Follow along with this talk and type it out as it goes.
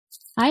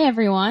Hi,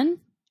 everyone.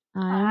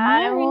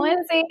 I'm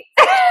Lindsay.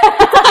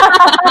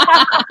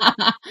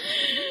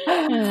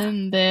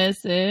 And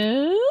this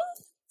is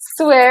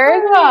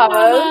Swearing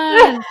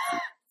Mamas.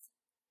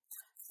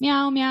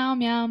 Meow, meow,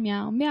 meow,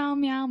 meow, meow,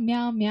 meow,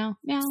 meow, meow,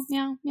 meow,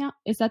 meow, meow.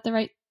 Is that the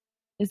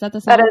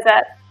song? That is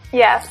it.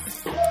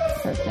 Yes.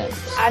 Perfect.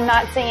 I'm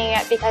not singing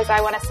it because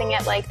I want to sing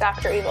it like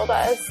Dr. Evil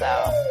does, so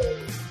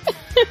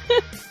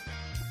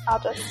I'll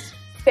just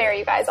spare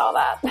you guys all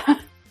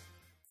that.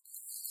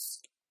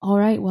 All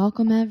right,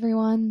 welcome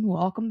everyone.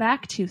 Welcome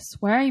back to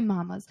Swearing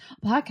Mamas,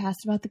 a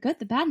podcast about the good,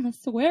 the bad, and the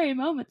sweary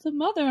moments of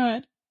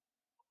motherhood.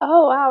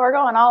 Oh, wow, we're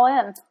going all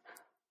in.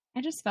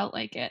 I just felt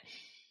like it.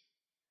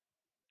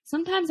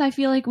 Sometimes I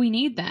feel like we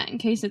need that in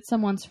case it's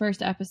someone's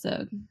first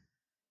episode.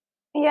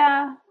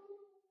 Yeah.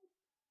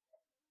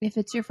 If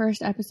it's your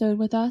first episode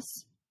with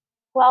us,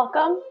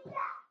 welcome.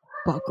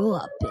 Buckle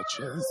up,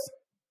 bitches.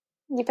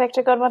 You picked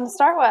a good one to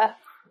start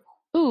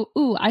with.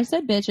 Ooh, I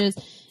said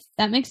bitches.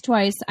 That makes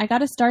twice. I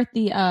gotta start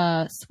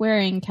the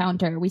swearing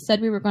counter. We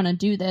said we were gonna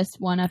do this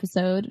one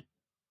episode,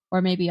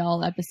 or maybe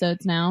all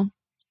episodes now.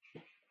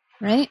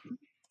 Right?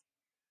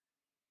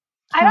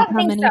 I don't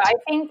think so. I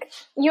think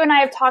you and I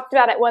have talked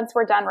about it once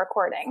we're done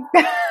recording.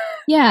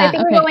 Yeah. I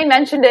think we've only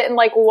mentioned it in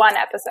like one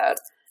episode.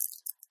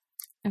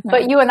 Okay.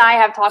 But you and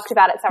I have talked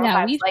about it several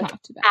times, like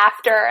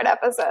after an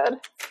episode.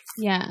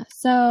 Yeah.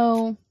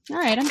 So, all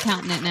right, I'm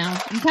counting it now.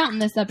 I'm counting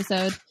this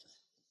episode.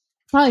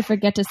 Probably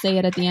forget to say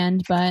it at the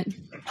end, but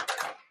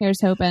here's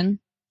hoping.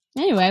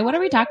 Anyway, what are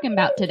we talking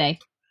about today?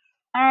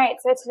 All right,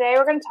 so today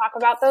we're going to talk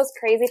about those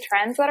crazy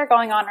trends that are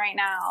going on right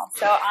now.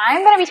 So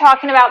I'm going to be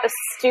talking about the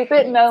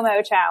stupid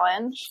Momo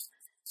challenge.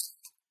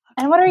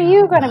 And what are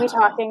you going to be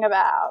talking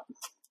about?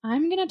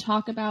 I'm going to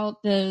talk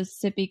about the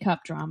sippy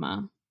cup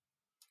drama.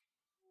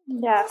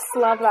 Yes,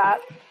 love that.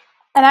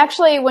 And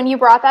actually, when you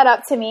brought that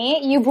up to me,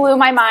 you blew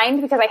my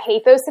mind because I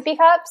hate those sippy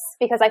cups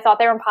because I thought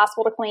they were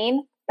impossible to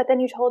clean. But then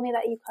you told me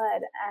that you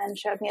could and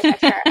showed me a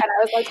picture. And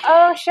I was like,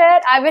 oh,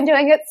 shit, I've been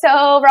doing it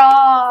so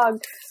wrong.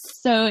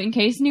 So in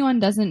case anyone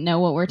doesn't know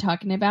what we're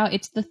talking about,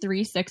 it's the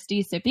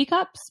 360 sippy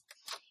cups.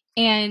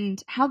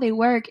 And how they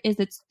work is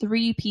it's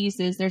 3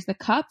 pieces. There's the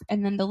cup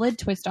and then the lid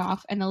twist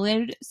off. And the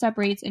lid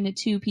separates into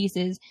 2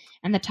 pieces.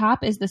 And the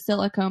top is the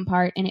silicone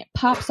part. And it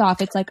pops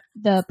off. It's like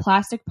the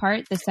plastic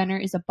part. The center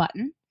is a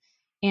button.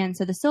 And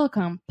so the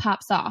silicone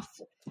pops off.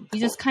 You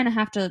just kind of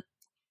have to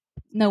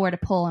know where to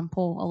pull and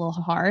pull a little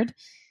hard.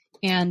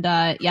 And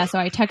so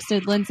I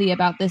texted Lindsay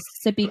about this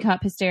sippy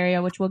cup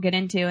hysteria, which we'll get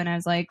into. And I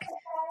was like,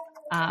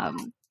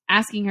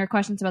 asking her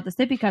questions about the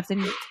sippy cups.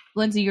 And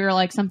Lindsay, you were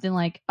like something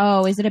like,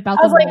 oh, is it about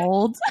the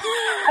mold?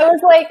 I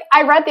was like,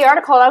 I read the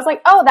article and I was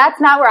like, oh,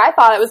 that's not where I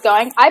thought it was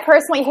going. I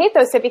personally hate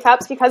those sippy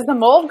cups because the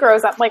mold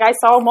grows up. Like I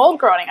saw mold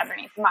growing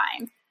underneath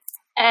mine.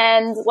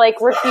 And like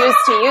refused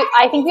to use.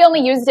 I think we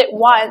only used it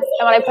once,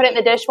 and when I put it in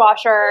the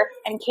dishwasher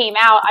and came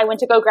out, I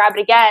went to go grab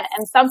it again,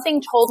 and something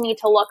told me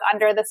to look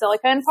under the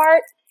silicone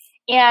part.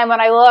 And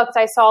when I looked,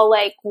 I saw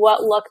like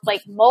what looked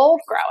like mold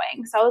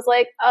growing. So I was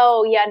like,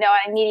 "Oh yeah, no!"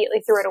 I immediately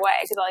threw it away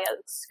because I was like,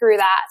 screw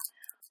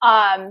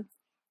that.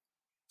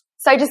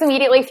 So I just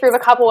immediately threw the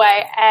cup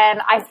away,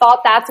 and I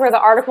thought that's where the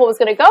article was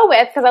going to go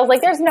with because I was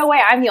like, "There's no way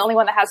I'm the only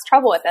one that has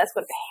trouble with this."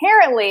 But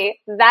apparently,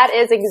 that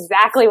is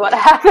exactly what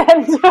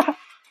happened.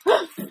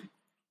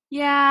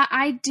 Yeah,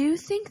 I do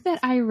think that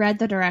I read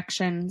the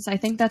directions. I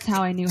think that's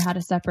how I knew how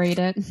to separate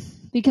it.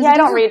 Because I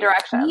don't read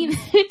directions.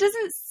 It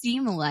doesn't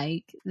seem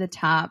like the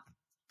top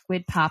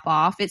would pop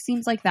off. It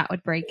seems like that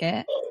would break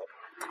it.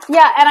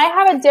 Yeah, and I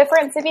have a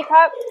different sippy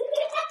cup.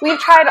 We've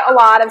tried a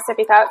lot of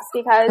sippy cups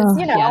because,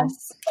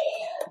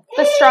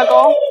 the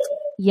struggle.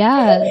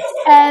 Yes.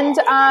 And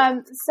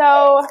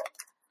so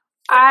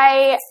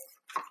I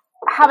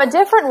have a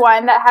different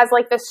one that has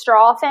like the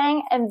straw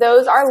thing, and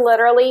those are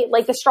literally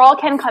like the straw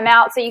can come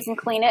out so you can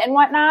clean it and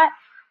whatnot,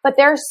 but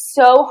they're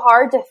so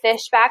hard to fish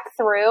back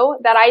through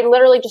that I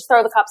literally just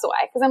throw the cups away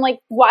because I'm like,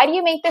 why do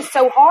you make this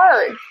so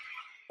hard?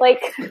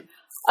 Like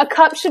a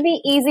cup should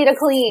be easy to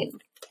clean.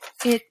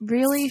 It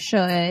really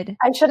should.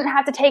 I shouldn't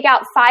have to take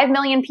out 5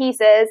 million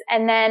pieces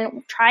and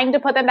then trying to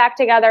put them back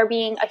together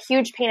being a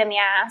huge pain in the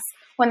ass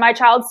when my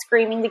child's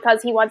screaming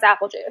because he wants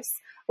apple juice.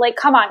 Like,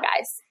 come on,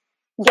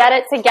 guys. Get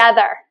it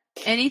together.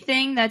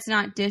 Anything that's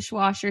not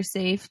dishwasher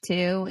safe,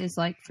 too, is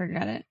like,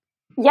 forget it.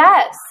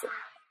 Yes.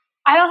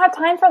 I don't have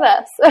time for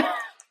this.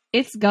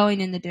 It's going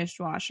in the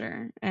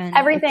dishwasher. And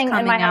everything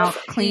in my house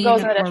clean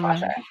goes in the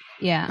dishwasher.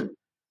 Yeah.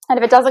 And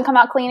if it doesn't come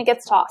out clean, it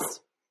gets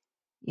tossed.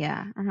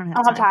 Yeah. I don't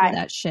have time for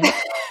that shit.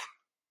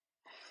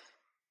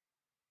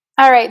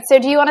 All right. So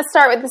do you want to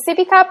start with the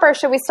sippy cup or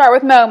should we start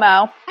with Momo?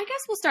 I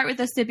guess we'll start with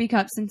the sippy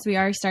cup since we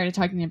already started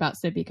talking about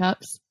sippy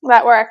cups.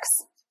 That works.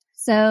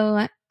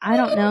 So I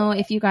don't know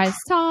if you guys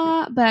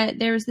saw, but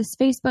there was this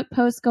Facebook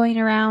post going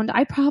around.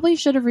 I probably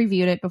should have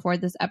reviewed it before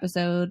this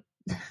episode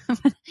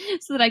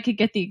so that I could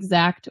get the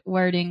exact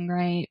wording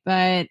right,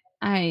 but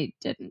I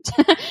didn't.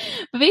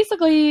 But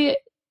basically,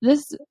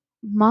 this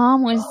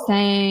mom was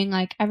saying,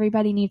 like,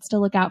 everybody needs to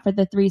look out for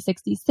the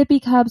 360 sippy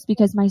cups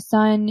because my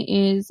son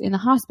is in the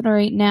hospital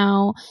right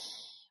now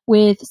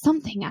with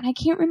something, and I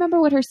can't remember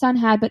what her son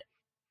had, but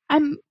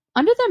I'm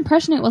under the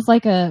impression it was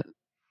like a...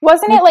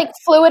 Wasn't it like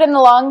fluid in the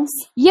lungs?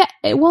 Yeah,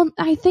 well,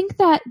 I think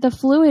that the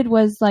fluid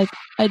was like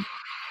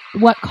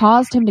what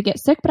caused him to get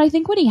sick, but I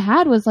think what he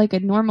had was like a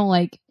normal,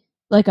 like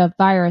a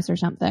virus or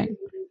something.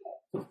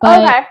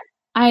 But Okay.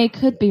 I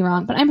could be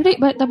wrong, but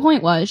but the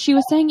point was, she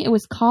was saying it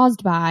was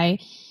caused by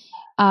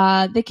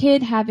the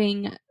kid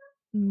having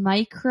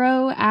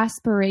micro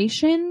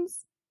aspirations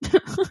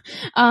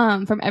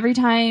from every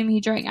time he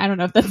drank. I don't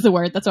know if that's the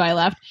word. That's why I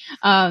left.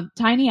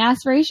 Tiny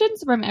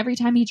aspirations from every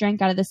time he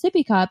drank out of the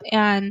sippy cup,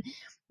 and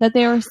that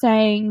they were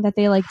saying that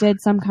they like did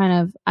some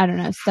kind of, I don't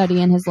know,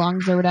 study in his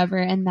lungs or whatever,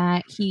 and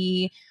that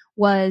he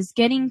was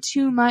getting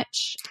too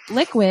much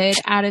liquid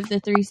out of the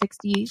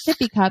 360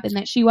 sippy cup, and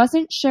that she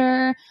wasn't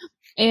sure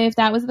if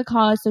that was the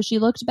cause. So she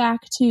looked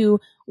back to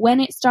when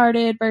it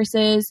started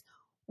versus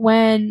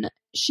when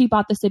she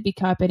bought the sippy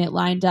cup, and it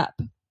lined up.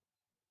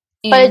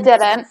 But it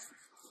didn't.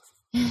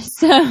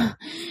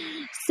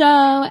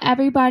 So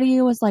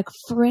everybody was like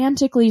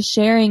frantically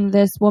sharing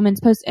this woman's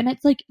post, and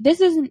it's like,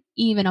 this isn't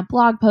even a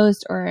blog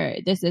post, or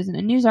this isn't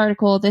a news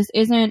article. This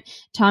isn't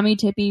Tommy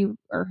Tippy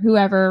or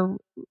whoever,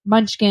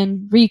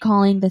 Munchkin,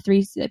 recalling the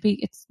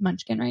it's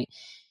Munchkin, right?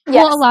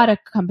 Yes. Well, a lot of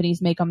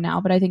companies make them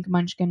now, but I think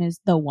Munchkin is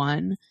the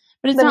one.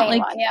 But it's not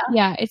like,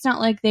 it's not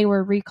like they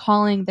were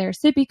recalling their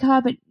sippy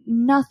cup,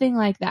 nothing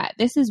like that.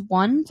 This is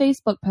one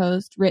Facebook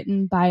post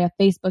written by a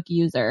Facebook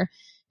user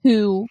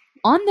who,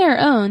 on their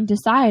own,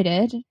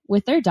 decided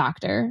with their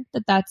doctor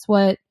that that's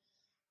what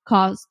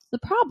caused the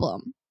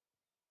problem.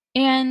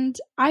 And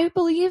I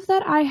believe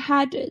that I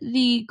had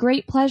the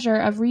great pleasure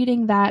of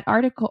reading that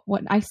article.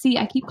 I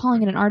keep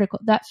calling it an article,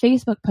 that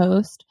Facebook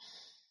post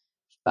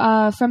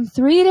from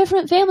 3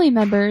 different family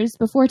members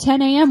before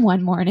 10 a.m.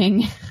 one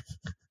morning.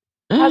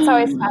 That's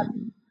always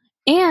fun.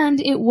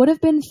 And it would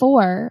have been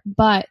 4,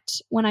 but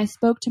when I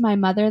spoke to my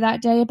mother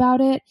that day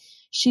about it,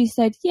 she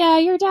said, yeah,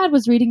 your dad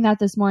was reading that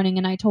this morning,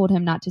 and I told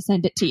him not to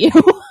send it to you.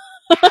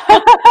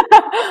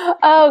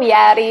 Oh,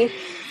 Yaddy.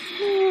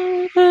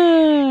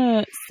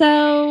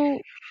 So,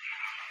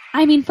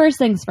 I mean, first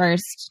things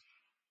first,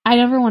 I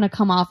never want to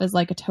come off as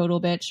like a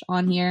total bitch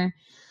on here.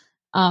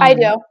 I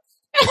do.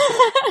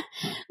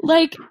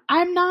 Like,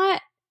 I'm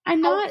not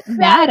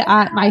mad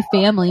at my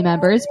family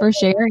members for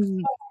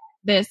sharing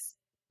this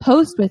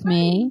post with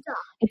me.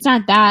 It's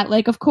not that,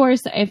 like, of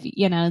course, if,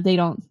 you know, they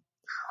don't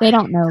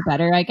know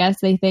better, I guess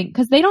they think,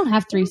 because they don't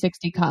have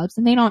 360 cups,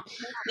 and none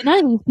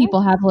of these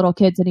people have little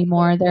kids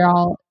anymore. They're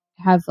all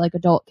have like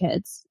adult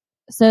kids,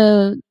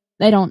 so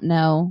they don't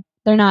know.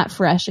 They're not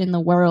fresh in the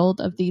world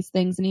of these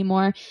things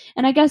anymore,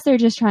 and I guess they're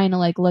just trying to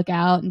like look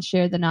out and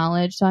share the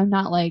knowledge. So I'm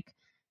not like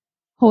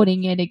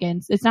holding it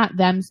against, it's not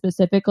them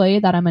specifically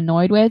that I'm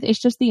annoyed with,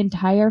 it's just the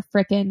entire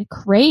frickin'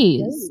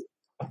 craze.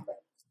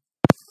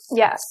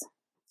 Yes.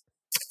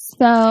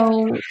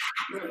 So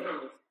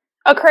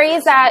a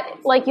craze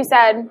that, like you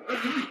said,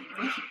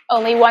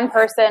 only one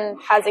person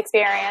has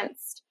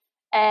experienced.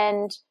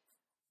 And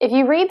if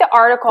you read the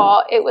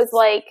article, it was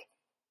like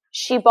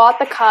she bought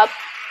the cup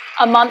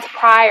a month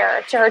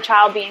prior to her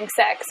child being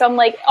sick. So I'm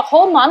like, a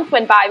whole month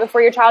went by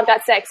before your child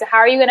got sick. So how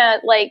are you going to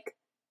like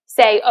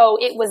say, oh,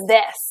 it was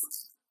this?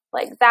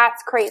 Like,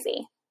 that's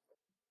crazy.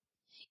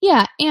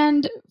 Yeah.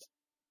 And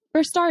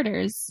for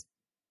starters,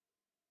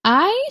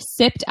 I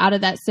sipped out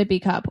of that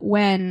sippy cup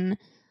when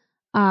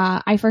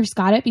I first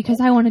got it, because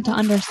I wanted to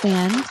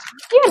understand.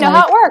 Yeah, know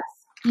how it works.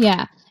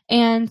 Yeah.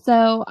 And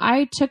so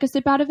I took a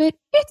sip out of it.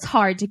 It's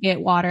hard to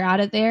get water out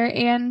of there.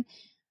 And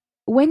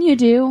when you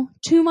do,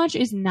 too much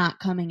is not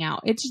coming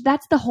out.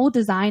 That's the whole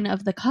design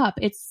of the cup.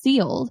 It's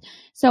sealed.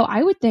 So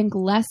I would think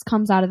less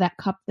comes out of that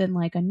cup than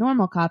like a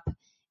normal cup.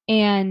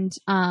 And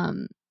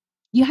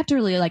you have to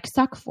really like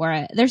suck for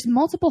it. There's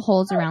multiple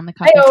holes around the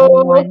cup.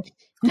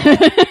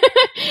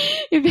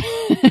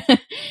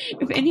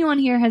 If anyone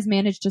here has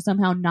managed to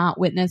somehow not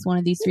witness one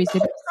of these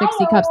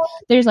 360 cups,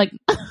 there's like,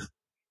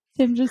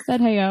 Tim just said,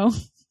 hey-o.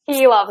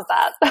 He loves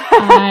that.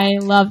 I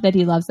love that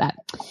he loves that.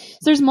 So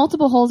there's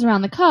multiple holes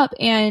around the cup,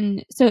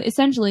 and so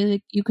essentially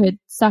like, you could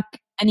suck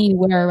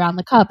anywhere around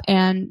the cup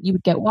and you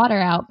would get water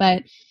out,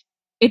 but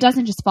it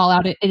doesn't just fall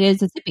out. It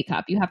is a sippy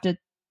cup. You have to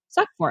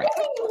suck for it.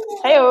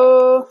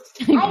 Hey-o.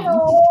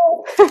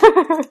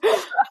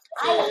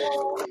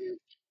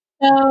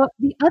 So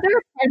the other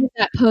part of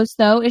that post,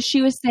 though, is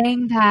she was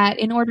saying that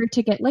in order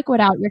to get liquid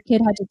out, your kid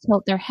had to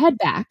tilt their head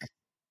back.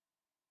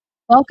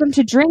 Welcome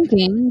to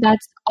drinking.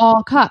 That's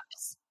all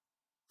cups.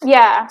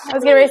 Yeah, I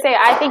was going to say,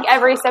 I think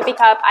every sippy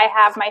cup I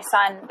have my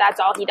son, that's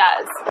all he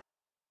does.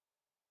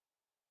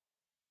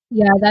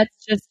 Yeah,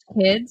 that's just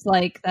kids.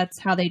 Like, that's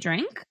how they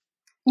drink?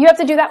 You have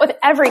to do that with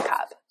every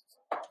cup.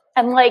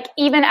 And, like,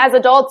 even as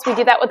adults, we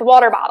do that with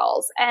water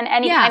bottles and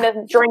any kind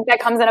of drink that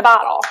comes in a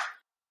bottle.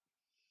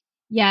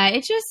 Yeah, it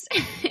was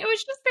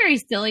just very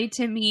silly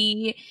to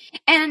me.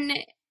 And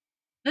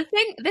this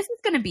is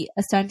going to be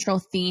a central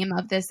theme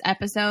of this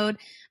episode,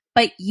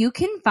 but you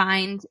can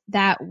find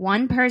that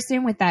one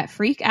person with that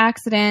freak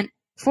accident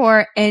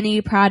for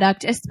any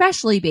product,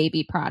 especially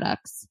baby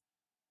products.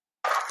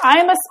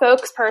 I'm a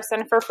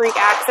spokesperson for freak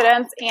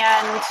accidents,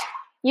 and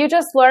you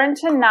just learn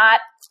to not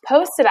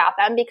post about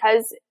them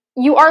because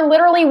you are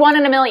literally 1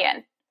 in a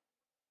million.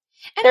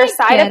 And There's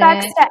I side get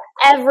effects it. to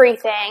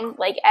everything,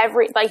 like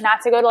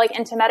not to go to like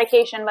into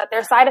medication, but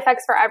there's side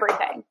effects for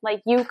everything.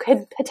 Like you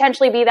could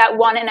potentially be that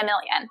 1 in a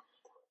million.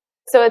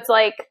 So it's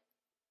like,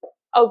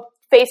 oh,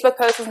 Facebook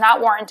post is not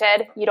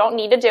warranted. You don't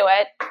need to do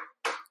it.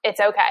 It's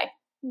okay.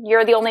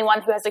 You're the only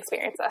one who has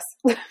experienced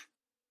this.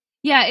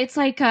 Yeah, it's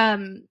like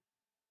it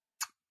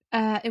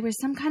was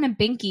some kind of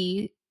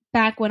binky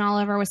back when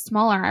Oliver was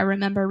smaller. I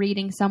remember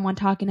reading someone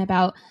talking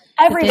about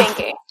Every this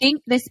binky.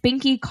 This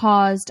binky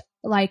caused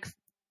like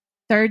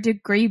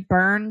 3rd-degree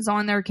burns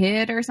on their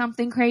kid or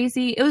something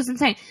crazy. It was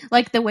insane.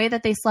 Like the way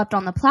that they slept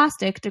on the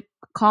plastic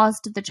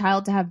caused the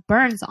child to have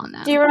burns on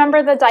them. Do you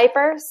remember the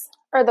diapers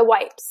or the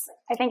wipes?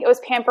 I think it was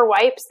Pamper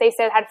wipes. They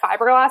said had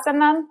fiberglass in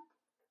them.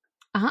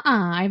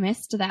 I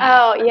missed that.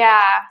 Oh,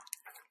 yeah.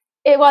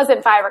 It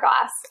wasn't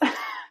fiberglass.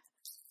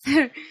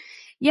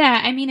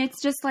 Yeah, I mean,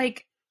 it's just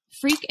like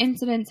freak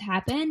incidents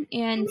happen,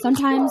 and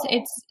sometimes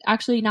it's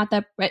actually not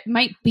that, it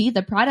might be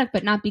the product,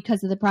 but not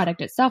because of the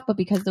product itself, but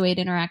because of the way it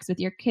interacts with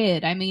your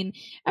kid. I mean,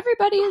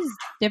 everybody is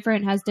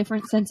different, has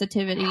different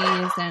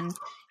sensitivities and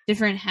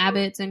different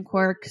habits and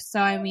quirks. So,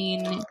 I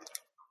mean,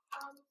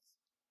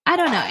 I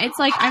don't know. It's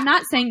like, I'm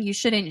not saying you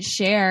shouldn't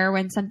share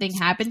when something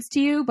happens to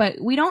you, but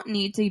we don't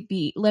need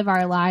to live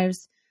our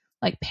lives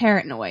like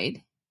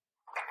paranoid.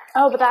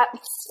 Oh, but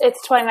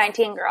it's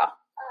 2019, girl.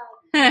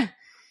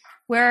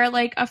 We're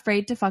like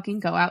afraid to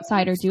fucking go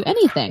outside or do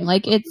anything.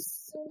 Like,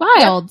 it's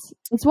wild. Yep.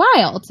 It's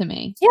wild to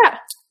me. Yeah.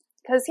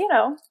 Because,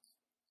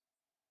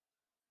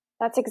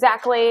 that's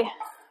exactly,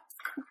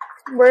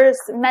 we're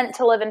meant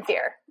to live in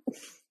fear.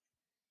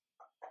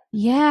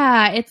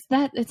 Yeah,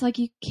 it's like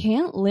you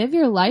can't live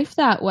your life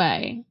that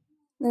way.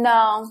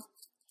 No.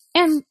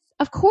 And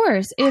of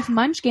course, if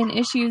Munchkin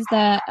issues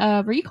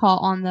the recall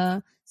on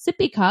the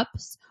sippy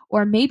cups,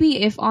 or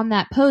maybe if on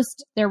that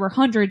post there were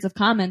hundreds of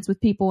comments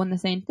with people in the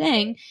same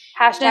thing,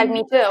 hashtag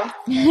me too,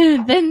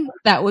 then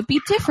that would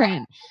be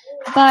different.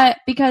 But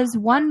because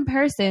one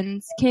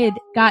person's kid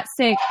got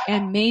sick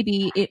and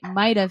maybe it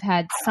might have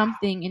had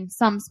something in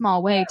some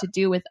small way to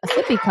do with a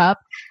sippy cup,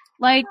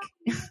 like,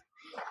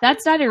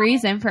 that's not a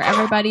reason for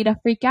everybody to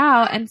freak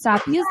out and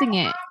stop using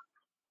it.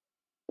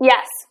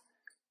 Yes.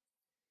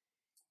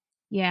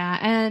 Yeah,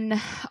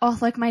 and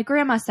like my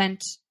grandma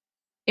sent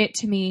it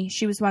to me.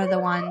 She was one of the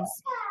ones,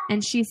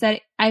 and she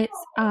said, I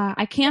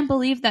can't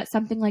believe that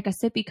something like a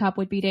sippy cup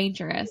would be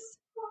dangerous.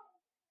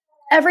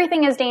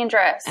 Everything is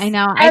dangerous. I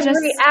know.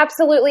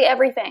 Absolutely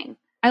everything.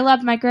 I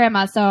love my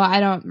grandma, so I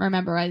don't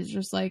remember. I was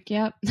just like,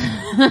 yep.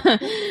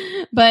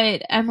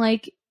 But I'm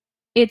like,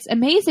 it's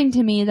amazing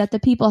to me that the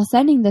people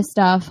sending this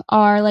stuff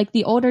are like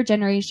the older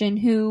generation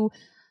who,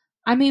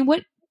 I mean,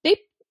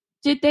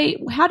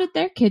 how did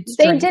their kids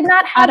drink? They did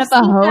not have out of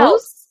a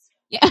hose?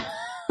 Yeah.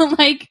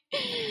 like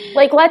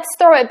let's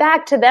throw it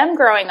back to them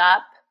growing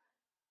up.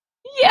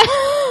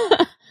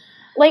 Yeah.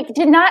 Like,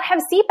 did not have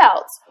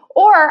seatbelts.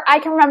 Or I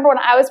can remember when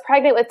I was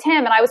pregnant with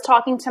Tim and I was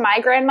talking to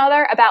my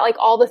grandmother about like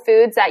all the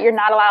foods that you're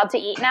not allowed to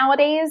eat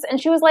nowadays. And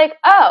she was like,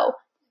 oh,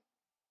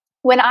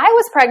 when I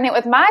was pregnant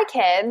with my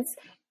kids,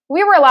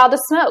 we were allowed to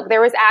smoke.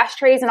 There was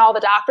ashtrays in all the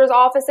doctor's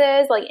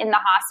offices, like in the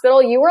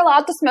hospital. You were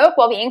allowed to smoke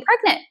while being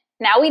pregnant.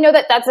 Now we know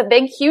that that's a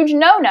big, huge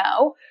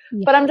no-no.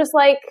 Yeah. But I'm just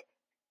like,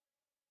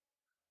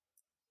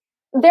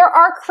 there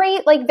are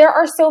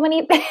so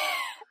many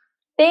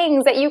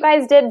things that you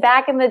guys did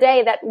back in the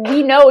day that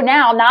we know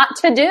now not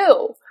to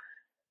do.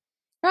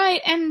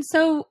 Right. And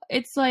so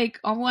it's like,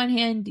 on one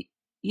hand,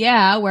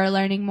 yeah, we're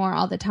learning more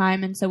all the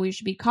time, and so we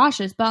should be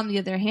cautious. But on the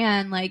other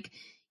hand, like,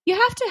 you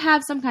have to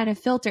have some kind of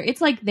filter. It's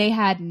like they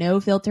had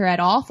no filter at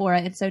all for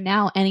it. And so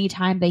now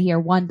anytime they hear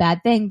one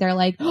bad thing, they're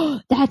like,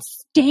 oh,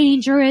 that's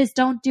dangerous.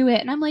 Don't do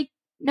it. And I'm like,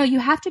 no, you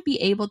have to be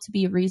able to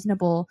be a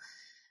reasonable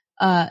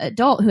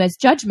adult who has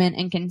judgment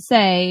and can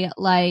say,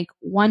 like,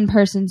 one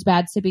person's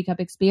bad sippy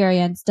cup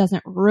experience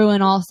doesn't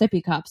ruin all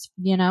sippy cups.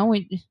 You know,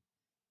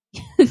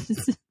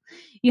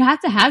 you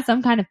have to have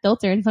some kind of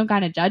filter and some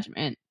kind of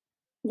judgment.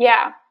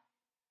 Yeah.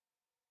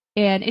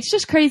 And it's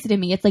just crazy to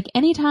me. It's like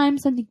anytime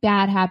something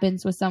bad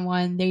happens with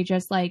someone, they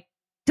just like,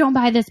 don't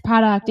buy this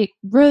product. It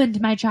ruined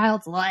my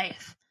child's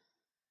life.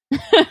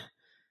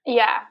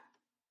 Yeah.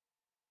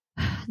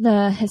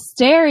 The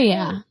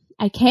hysteria.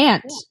 I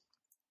can't.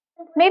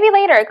 Maybe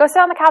later. Go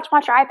sit on the couch and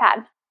watch your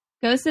iPad.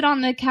 Go sit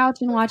on the couch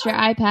and watch your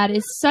iPad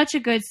is such a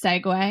good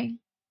segue.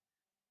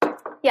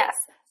 Yes.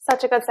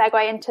 Such a good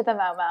segue into the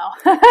Momo.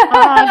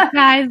 Oh,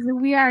 guys,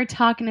 we are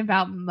talking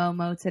about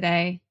Momo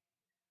today.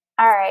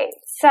 All right.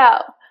 So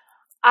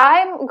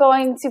I'm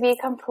going to be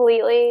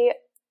completely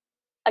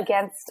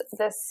against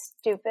this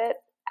stupid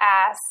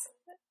ass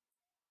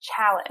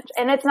challenge.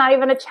 And it's not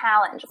even a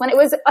challenge. When it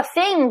was a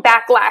thing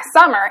back last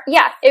summer,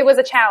 yeah, it was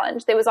a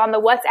challenge. It was on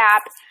the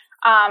WhatsApp.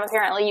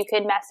 Apparently you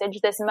could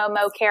message this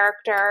Momo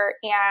character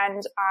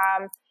and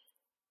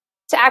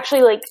to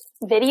actually like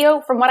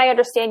video. From what I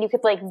understand, you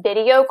could like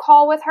video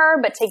call with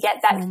her, but to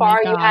get that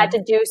far, you had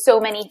to do so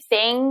many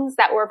things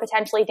that were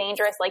potentially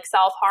dangerous, like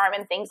self-harm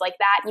and things like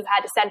that. You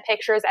had to send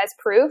pictures as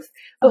proof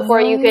before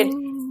you could.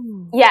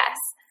 Yes.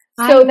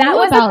 So that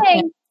was a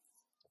thing.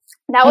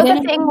 That was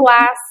a thing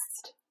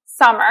last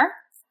summer.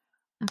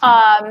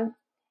 Okay.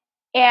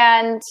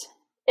 And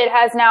it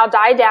has now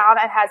died down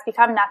and has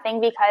become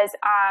nothing because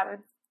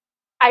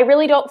I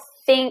really don't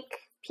think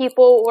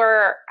people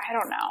were, I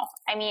don't know.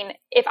 I mean,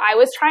 if I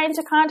was trying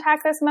to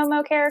contact this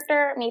Momo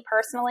character, me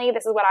personally,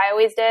 this is what I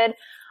always did.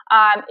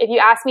 If you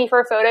ask me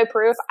for photo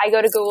proof, I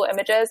go to Google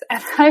Images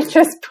and I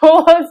just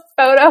pull a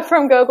photo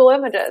from Google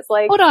Images.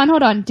 Like,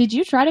 hold on. Did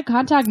you try to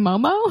contact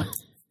Momo?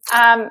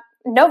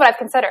 No, but I've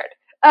considered.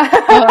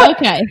 Oh,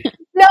 okay.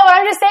 No, but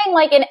I'm just saying,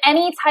 like, in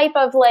any type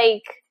of,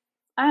 like,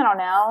 I don't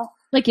know.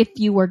 Like, if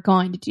you were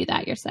going to do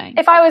that, you're saying?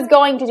 If I was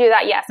going to do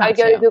that, yes, I would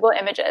go to Google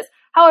Images.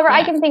 However,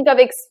 I can think of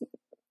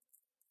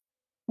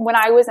when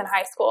I was in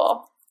high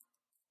school,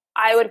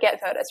 I would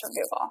get photos from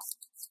Google.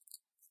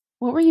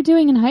 What were you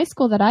doing in high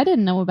school that I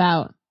didn't know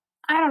about?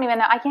 I don't even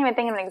know. I can't even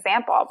think of an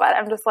example, but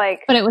I'm just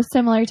like... But it was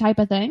similar type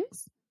of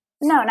things?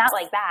 No, not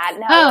like that.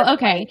 No. Oh,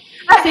 okay.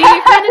 So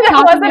you're kind of talking about...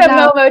 It wasn't a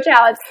Momo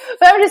challenge.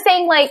 But I'm just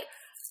saying, like,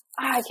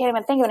 I can't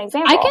even think of an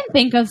example. I can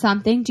think of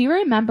something. Do you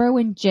remember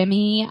when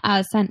Jimmy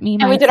sent me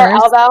my and we did our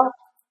elbow?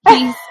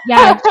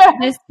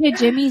 This kid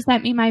Jimmy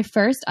sent me my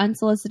first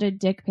unsolicited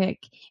dick pic,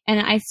 and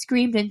I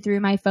screamed and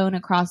threw my phone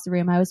across the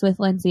room. I was with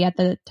Lindsay at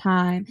the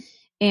time,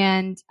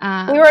 and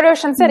we were at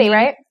Ocean City,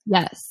 right?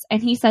 Yes,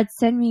 and he said,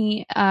 "Send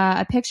me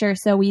a picture."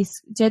 So we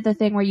did the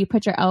thing where you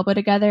put your elbow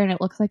together and it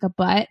looks like a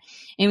butt,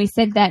 and we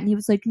sent that, and he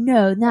was like,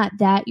 "No, not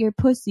that. You're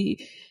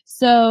pussy."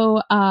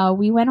 So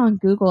we went on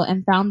Google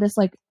and found this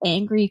like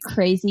angry,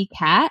 crazy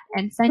cat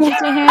and sent it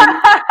to him.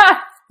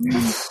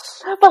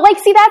 But like,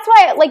 see, that's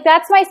why, like,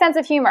 that's my sense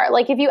of humor.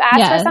 Like, if you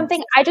ask for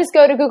something, I just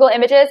go to Google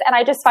Images and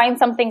I just find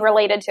something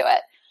related to it.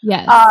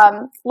 Yes.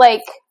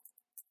 Like,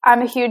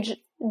 I'm a huge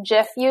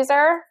GIF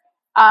user.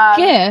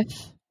 GIF?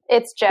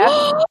 It's GIF.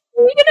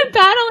 We're gonna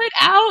battle it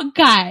out,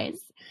 guys.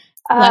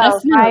 Let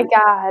us know. My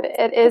God,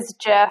 it is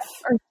GIF.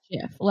 Or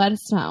GIF. Let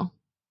us know.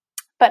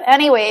 But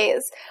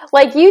anyways,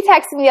 like, you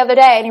texted me the other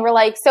day and you were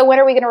like, so when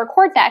are we going to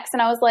record next?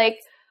 And I was like,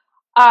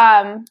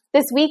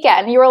 this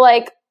weekend. You were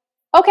like,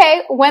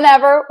 okay,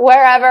 whenever,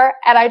 wherever.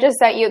 And I just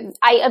sent you,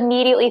 I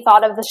immediately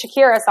thought of the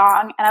Shakira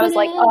song. And I was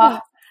like, oh,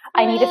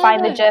 I need to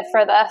find the GIF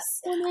for this.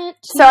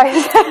 So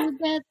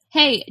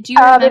hey, do you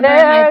remember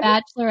my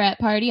bachelorette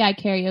party? I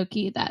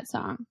karaoke that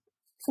song.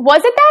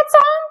 Was it that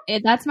song?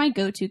 That's my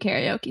go-to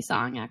karaoke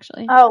song,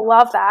 actually. Oh,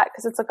 love that,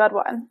 because it's a good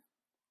one.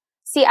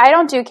 See, I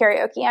don't do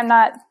karaoke. I'm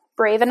not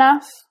brave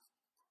enough.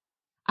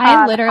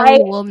 I literally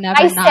will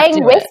never not do it. I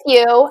sang with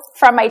you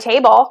from my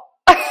table.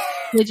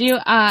 Did you?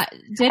 I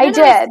did.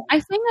 I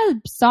sang a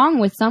song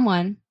with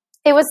someone.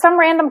 It was some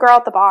random girl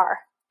at the bar.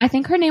 I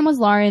think her name was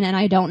Lauren, and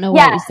I don't know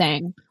what we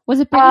sang. Was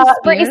it Britney Spears?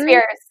 Britney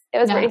Spears. It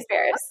was Britney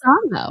Spears. What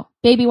song, though?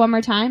 Baby One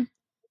More Time?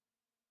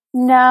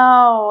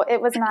 No,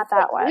 it was not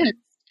that one. I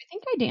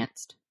think I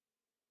danced.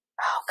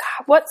 Oh,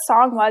 God. What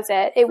song was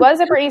it? It was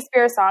a Britney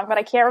Spears song, but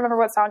I can't remember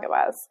what song it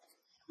was.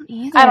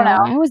 I don't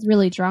know. I was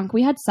really drunk.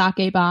 We had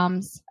sake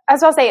bombs. I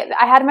was going to say,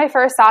 I had my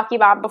first sake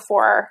bomb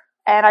before,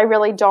 and I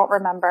really don't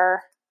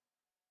remember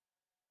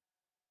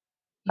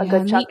a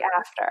good chunk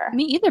after.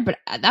 Me either, but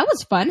that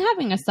was fun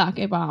having a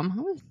sake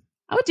bomb.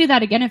 I would do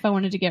that again if I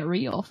wanted to get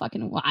real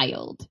fucking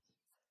wild.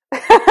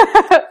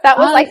 That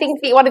was, I think,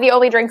 one of the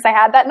only drinks I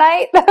had that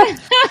night.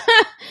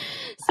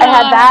 I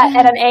had that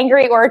and an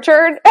Angry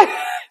Orchard.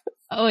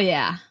 Oh,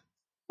 yeah.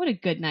 What a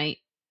good night.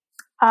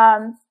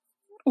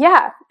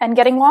 Yeah, and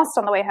getting lost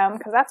on the way home,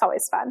 because that's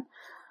always fun.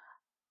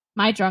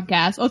 My drunk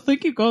ass, I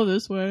think you go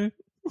this way.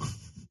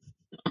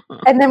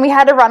 And then we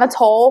had to run a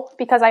toll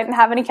because I didn't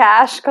have any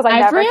cash, because I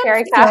never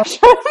carry cash.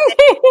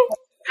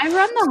 I've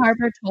run the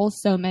Harbor Toll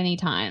so many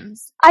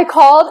times.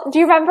 Do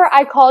you remember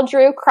I called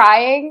Drew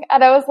crying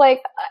and I was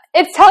like,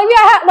 it's telling me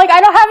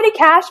I don't have any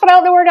cash, but I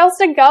don't know where else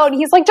to go. And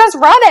he's like, just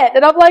run it.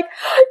 And I'm like,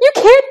 you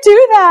can't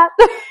do that.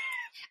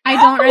 I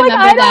don't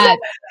remember that.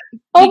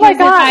 Oh my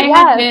God. If I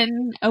had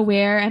been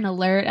aware and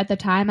alert at the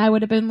time, I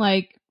would have been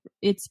like,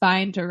 it's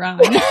fine to run.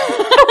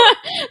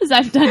 Because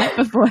I've done it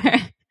before.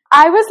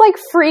 I was like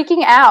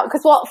freaking out.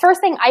 Because, well, first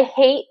thing, I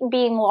hate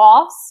being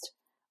lost.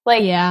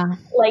 Like,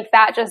 like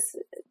that just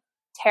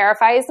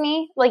terrifies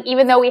me. Like,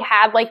 even though we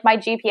had like my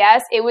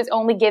GPS, it was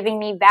only giving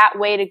me that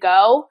way to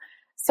go.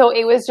 So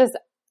it was just,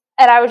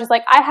 and I was just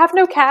like, I have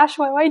no cash.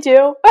 What do I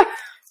do?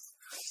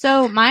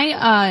 So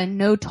my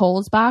no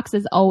tolls box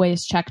is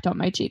always checked on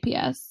my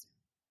GPS.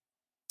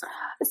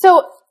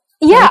 So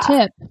yeah,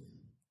 tip.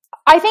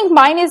 I think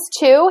mine is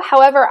too.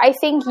 However, I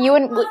think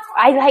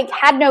I like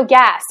had no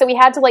gas, so we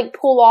had to like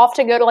pull off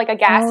to go to like a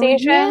gas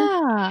station.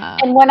 Yeah.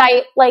 And when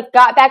I like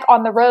got back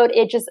on the road,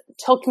 it just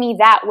took me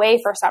that way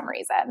for some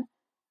reason.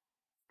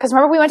 Because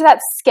remember we went to that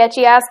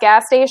sketchy ass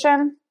gas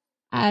station?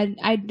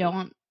 I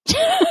don't.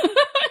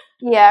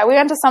 Yeah, we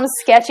went to some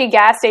sketchy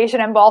gas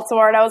station in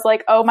Baltimore, and I was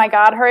like, oh my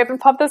God, hurry up and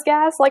pump this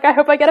gas. Like, I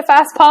hope I get a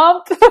fast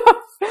pump.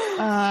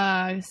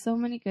 So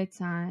many good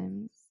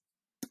times.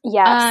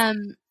 Yes.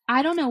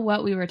 I don't know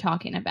what we were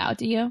talking about.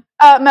 Do you?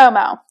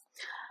 Momo.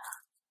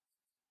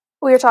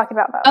 We were talking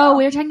about Momo. Oh,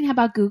 we were talking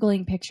about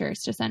Googling pictures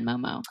to send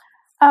Momo.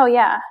 Oh,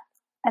 yeah.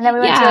 And then we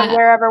went to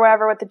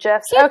wherever with the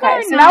GIFs. Kids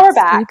okay, so now we're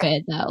back.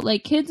 Stupid, though.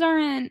 Like, kids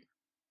aren't...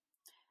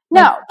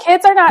 No,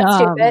 kids are not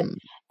stupid.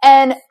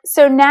 And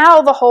so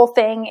now the whole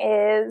thing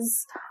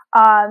is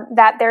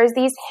that there's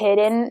these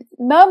hidden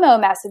Momo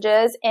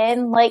messages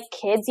in, like,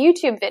 kids'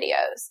 YouTube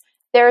videos.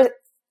 There's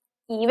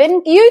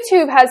even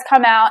YouTube has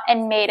come out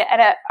and made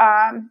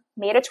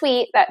a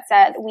tweet that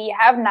said, we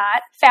have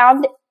not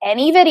found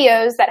any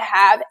videos that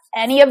have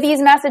any of these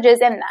messages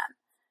in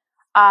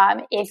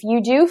them. If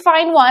you do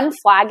find one,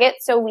 flag it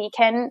so we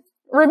can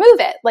remove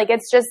it. Like,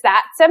 it's just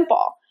that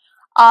simple.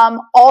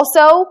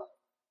 Also,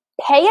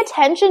 pay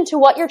attention to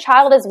what your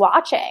child is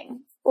watching.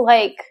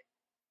 Like,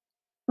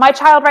 my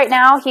child right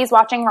now, he's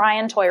watching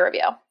Ryan Toy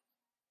Review.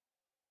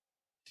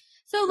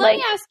 So let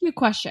me ask you a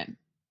question.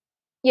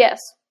 Yes.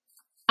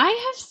 I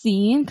have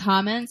seen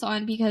comments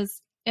on,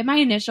 because in my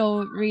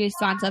initial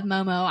response of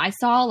Momo, I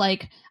saw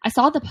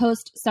the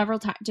post several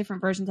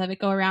different versions of it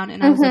go around,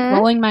 and I was like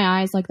rolling my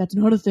eyes like, that's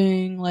not a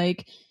thing.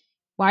 Like,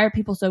 why are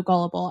people so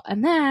gullible?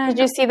 And then... Did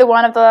you see the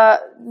one of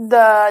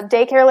the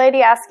daycare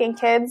lady asking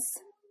kids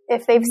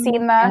if they've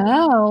seen that?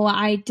 No,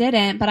 I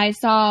didn't, but I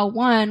saw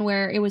one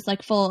where it was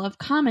like full of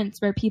comments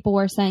where people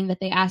were saying that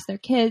they asked their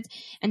kids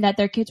and that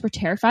their kids were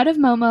terrified of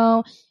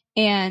Momo,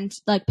 and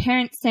like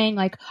parents saying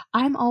like,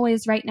 I'm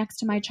always right next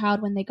to my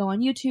child when they go on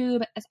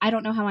YouTube. I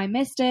don't know how I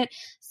missed it.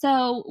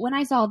 So when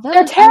I saw those...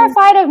 They're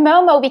terrified of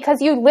Momo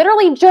because you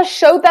literally just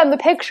showed them the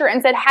picture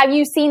and said, have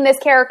you seen this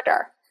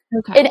character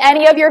in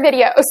any of your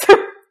videos?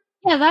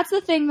 Yeah, that's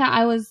the thing that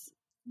I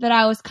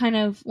was kind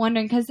of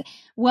wondering, because,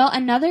 well,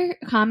 another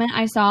comment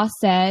I saw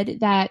said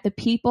that the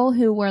people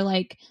who were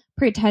like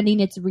pretending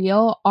it's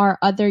real are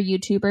other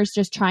YouTubers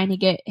just trying to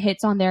get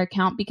hits on their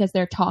account because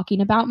they're talking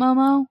about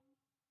Momo.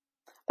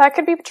 That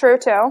could be true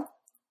too.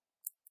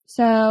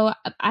 So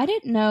I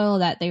didn't know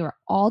that they were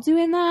all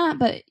doing that,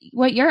 but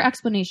what your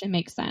explanation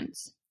makes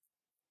sense.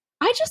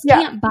 I just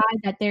can't buy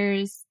that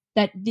there's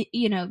that,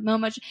 you know,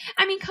 Momo.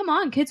 I mean, come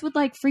on, kids would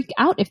like freak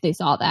out if they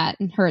saw that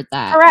and heard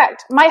that.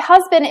 Correct. My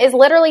husband is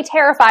literally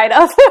terrified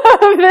of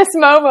this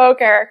Momo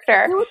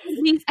character.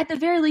 At the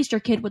very least,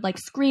 your kid would like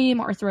scream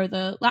or throw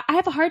the... I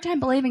have a hard time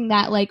believing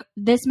that like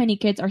this many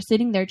kids are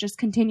sitting there just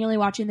continually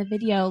watching the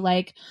video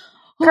like,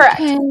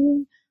 okay.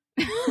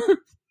 Correct.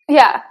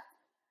 Yeah.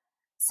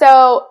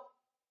 So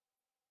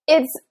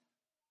it's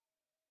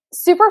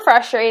super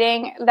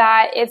frustrating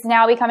that it's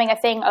now becoming a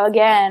thing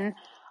again.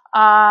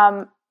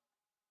 And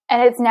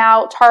it's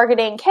now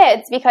targeting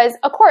kids because,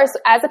 of course,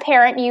 as a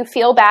parent, you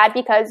feel bad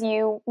because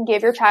you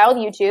give your child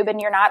YouTube and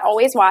you're not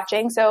always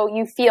watching. So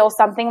you feel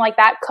something like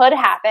that could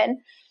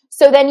happen.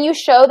 So then you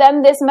show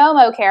them this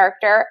Momo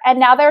character and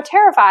now they're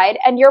terrified,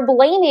 and you're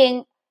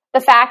blaming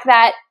the fact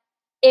that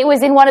it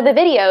was in one of the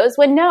videos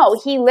when no,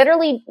 he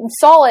literally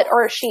saw it,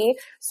 or she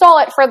saw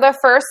it for the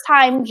first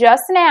time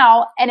just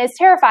now and is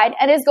terrified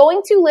and is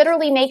going to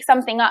literally make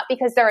something up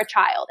because they're a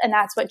child, and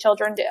that's what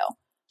children do.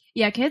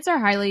 Yeah, kids are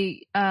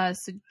highly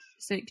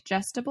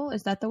suggestible.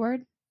 Is that the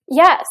word?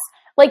 Yes.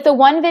 Like the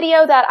one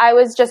video that I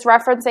was just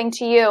referencing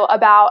to you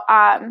about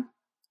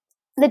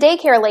the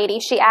daycare lady,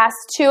 she asked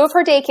two of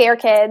her daycare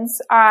kids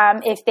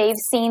if they've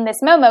seen this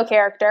Momo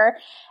character,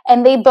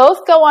 and they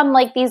both go on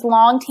like these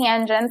long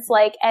tangents,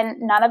 like, and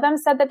none of them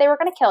said that they were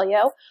going to kill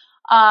you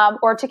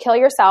or to kill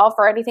yourself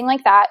or anything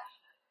like that.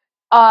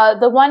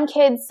 The one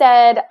kid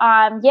said,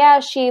 yeah,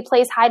 she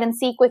plays hide and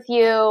seek with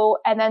you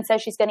and then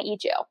says she's going to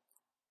eat you.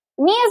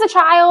 Me as a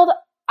child,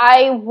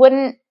 I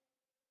wouldn't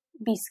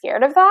be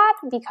scared of that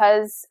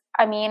because,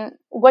 I mean,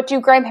 what do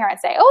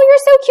grandparents say? Oh, you're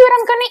so cute,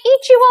 I'm going to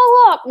eat you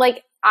all up.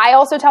 Like, I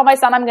also tell my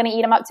son I'm going to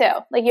eat him up too.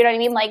 Like, you know what I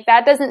mean? Like,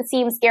 that doesn't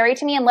seem scary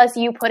to me unless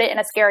you put it in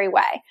a scary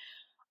way.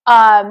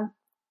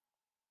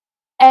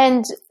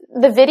 And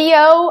the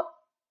video,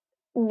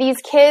 these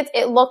kids,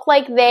 it looked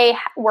like they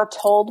were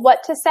told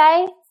what to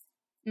say.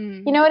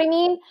 You know what I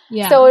mean?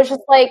 Yeah. So it's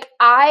just like,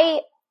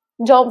 I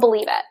don't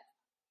believe it.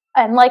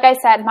 And like I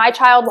said, my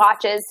child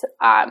watches,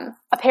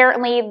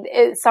 apparently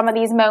some of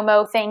these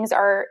Momo things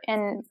are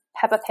in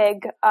Peppa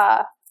Pig.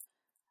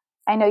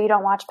 I know you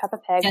don't watch Peppa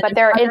Pig, but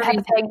they're in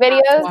Peppa Pig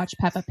videos. Watch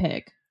Peppa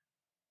Pig.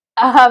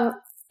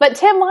 But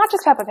Tim watches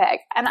Peppa Pig,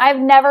 and I've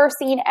never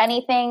seen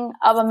anything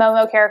of a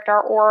Momo character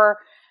or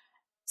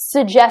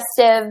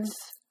suggestive,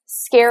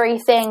 scary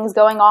things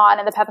going on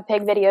in the Peppa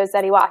Pig videos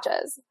that he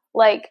watches.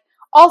 Like,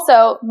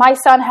 also, my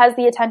son has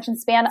the attention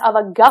span of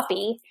a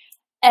guppy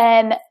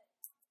and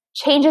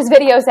changes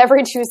videos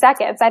every 2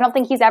 seconds. I don't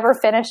think he's ever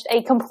finished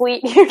a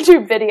complete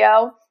YouTube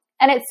video.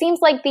 And it seems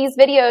like these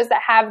videos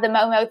that have the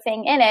Momo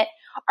thing in it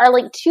are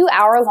like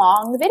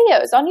 2-hour-long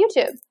videos on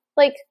YouTube.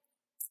 Like,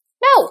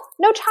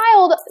 no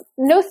child,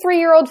 no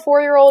 3-year-old,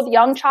 4-year-old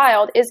young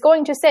child is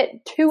going to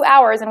sit 2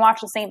 hours and watch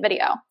the same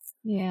video.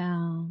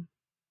 Yeah.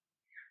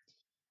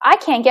 I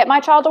can't get my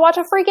child to watch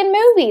a freaking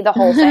movie the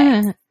whole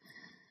thing.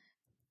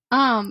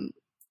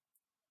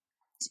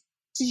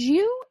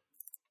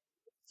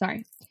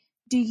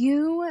 Do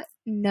you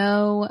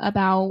know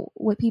about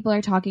what people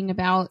are talking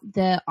about,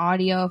 the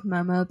audio of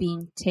Momo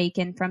being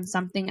taken from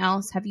something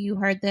else? Have you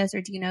heard this,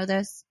 or do you know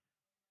this?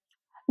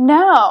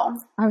 No.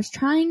 I was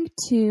trying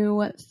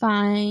to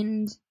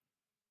find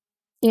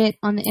it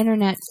on the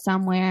internet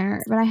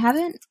somewhere, but I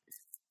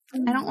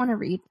don't want to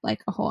read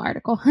like a whole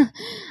article.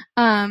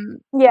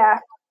 Yeah.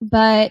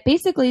 But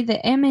basically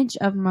the image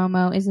of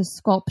Momo is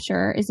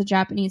a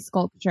Japanese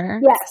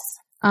sculpture. Yes.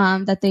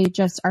 That they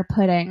just are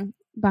putting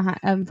behind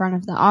in front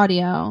of the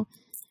audio.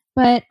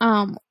 But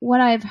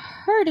what I've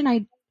heard, and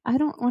I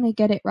don't want to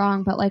get it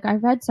wrong, but like I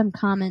read some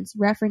comments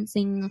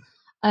referencing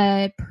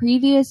a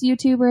previous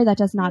YouTuber that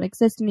does not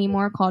exist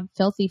anymore called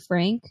Filthy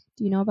Frank.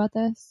 Do you know about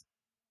this?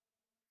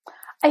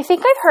 I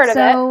think I've heard of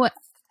it.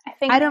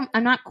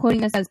 I'm not quoting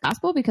this as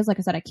gospel because, like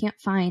I said, I can't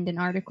find an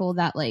article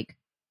that like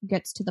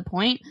gets to the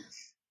point.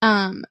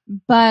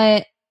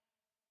 But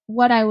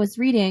what I was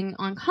reading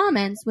on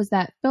comments was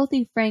that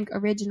Filthy Frank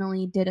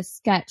originally did a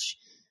sketch,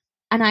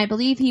 and I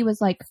believe he was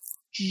like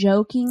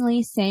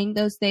jokingly saying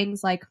those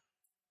things like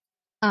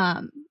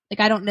I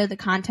don't know the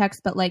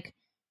context, but like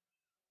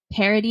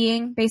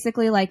parodying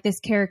basically like this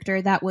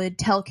character that would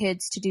tell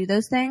kids to do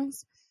those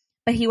things,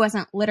 but he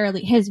wasn't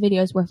literally, his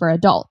videos were for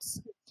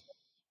adults.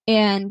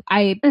 And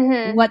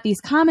what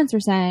these comments were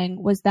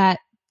saying was that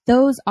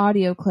those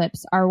audio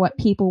clips are what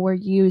people were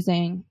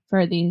using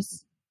for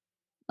these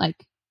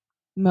like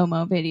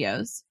Momo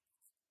videos.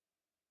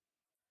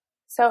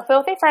 So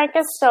Filthy Frank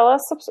is still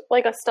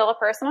a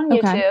person on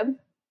YouTube.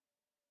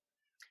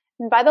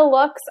 And by the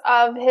looks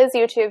of his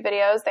YouTube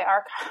videos, they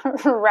are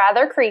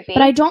rather creepy.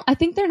 But I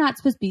think they're not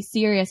supposed to be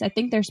serious. I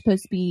think they're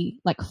supposed to be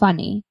like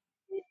funny.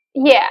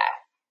 Yeah.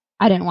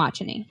 I didn't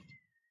watch any.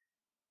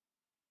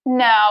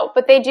 No,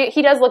 but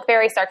he does look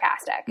very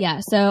sarcastic. Yeah,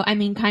 so I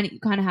mean you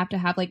kind of have to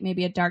have like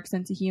maybe a dark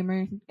sense of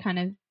humor, kind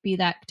of be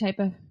that type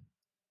of.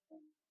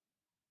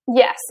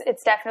 Yes,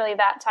 it's definitely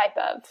that type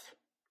of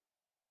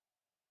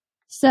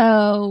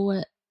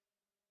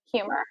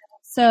humor.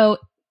 So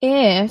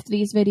if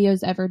these videos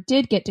ever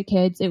did get to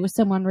kids, it was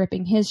someone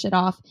ripping his shit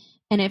off.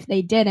 And if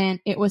they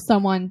didn't, it was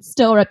someone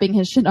still ripping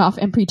his shit off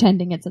and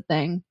pretending it's a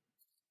thing.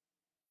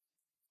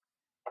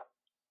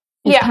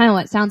 It's kind of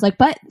what it sounds like.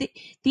 But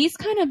these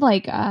kind of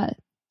like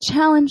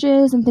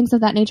challenges and things of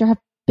that nature have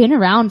been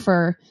around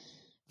for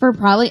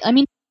probably,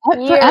 years.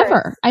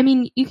 Forever. I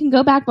mean, you can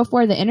go back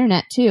before the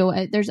internet too.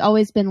 There's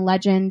always been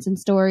legends and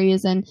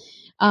stories and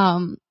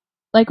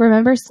like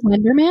remember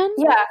Slender Man?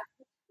 Yeah.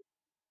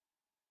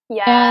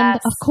 Yes. And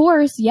of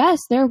course, yes,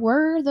 there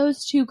were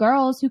those two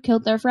girls who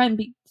killed their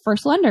friend for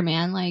Slender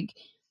Man. Like,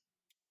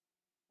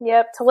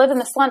 yep, to live in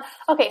the Slender.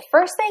 Okay,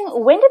 first thing,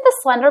 when did the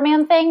Slender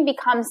Man thing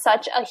become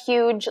such a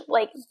huge,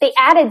 like, they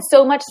added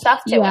so much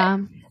stuff to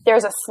it.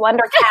 There's a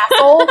Slender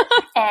Castle,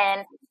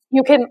 and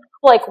you can,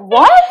 like,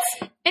 what?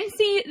 And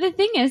see, the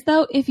thing is,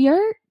 though, if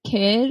your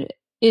kid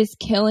is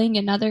killing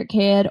another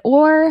kid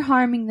or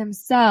harming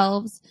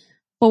themselves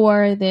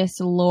for this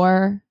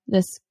lore,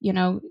 this,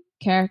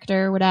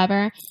 character,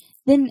 whatever,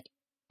 then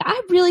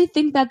I really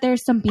think that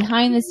there's some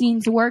behind the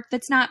scenes work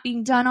that's not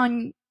being done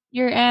on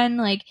your end.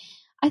 Like,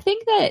 I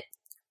think that,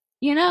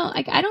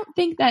 I don't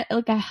think that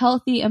like a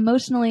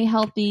emotionally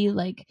healthy,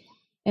 like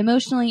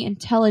emotionally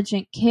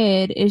intelligent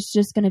kid is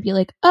just going to be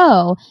like,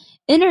 oh,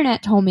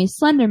 internet told me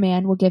Slender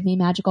Man will give me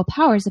magical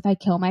powers if I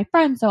kill my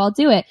friend, so I'll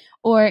do it.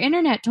 Or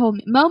internet told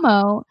me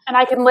Momo. And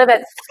I can live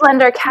at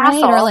Slender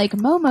Castle. Right? Or like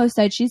Momo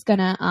said she's going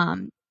to,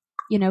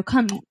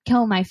 come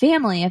kill my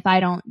family if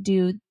I don't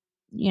do,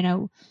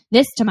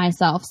 this to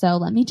myself. So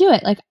let me do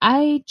it. Like,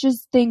 I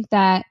just think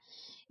that,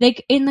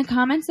 like, in the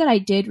comments that I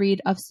did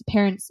read of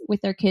parents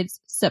with their kids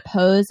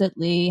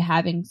supposedly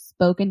having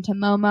spoken to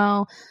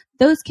Momo,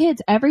 those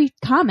kids, every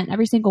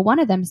single one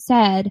of them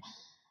said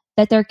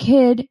that their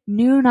kid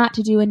knew not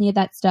to do any of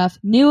that stuff,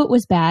 knew it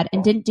was bad,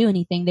 and didn't do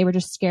anything. They were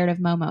just scared of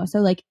Momo. So,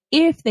 like,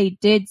 if they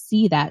did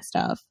see that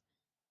stuff,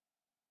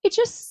 it's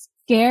just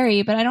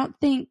scary, but I don't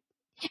think.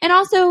 And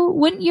also,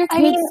 wouldn't your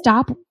kids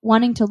stop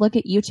wanting to look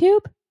at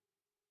YouTube?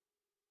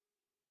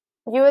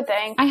 You would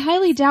think. I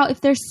highly doubt,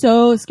 if they're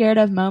so scared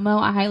of Momo,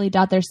 I highly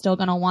doubt they're still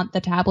going to want the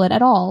tablet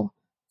at all.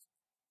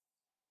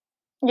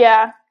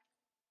 Yeah.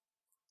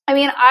 I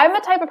mean, I'm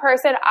the type of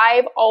person,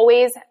 I've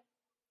always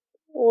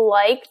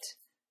liked,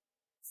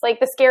 like,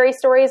 the scary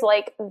stories,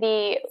 like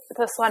the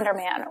Slender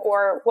Man,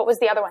 or what was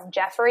the other one?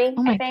 Jeffrey,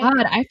 oh my I think.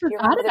 God, I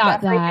forgot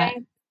about that.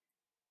 Thing?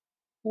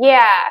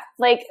 Yeah,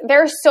 like,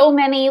 there's so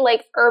many,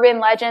 like, urban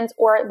legends,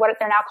 or what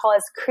they're now called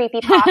as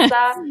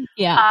creepypasta.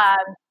 Yeah.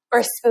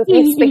 Or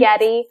spooky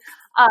spaghetti.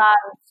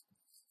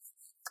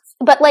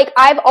 But, like,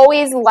 I've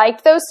always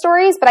liked those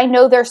stories, but I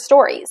know they're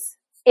stories.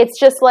 It's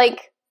just,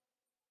 like,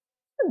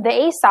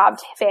 the Aesop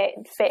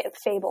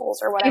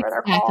fables, or whatever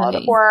they're called.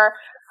 Or,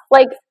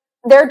 like,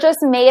 they're just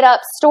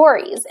made-up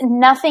stories.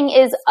 Nothing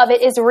of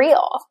it is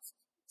real.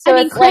 So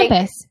it's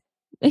Krampus.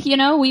 Like,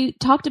 we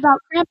talked about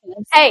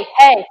Krampus.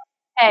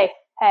 Hey.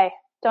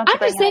 Don't you I'm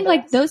bring just saying, him like,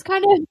 into this.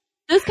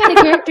 those kind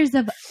of characters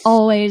have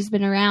always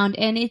been around,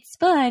 and it's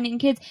fun. And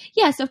kids,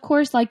 yes, of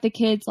course, like, the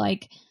kids,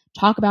 like,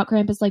 talk about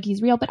Krampus like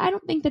he's real, but I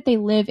don't think that they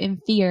live in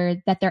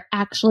fear that they're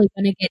actually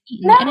going to get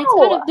eaten. No! And it's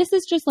kind of, this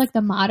is just like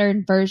the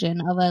modern version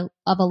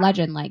of a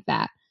legend like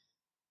that.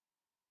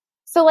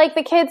 So, like,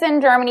 the kids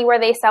in Germany where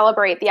they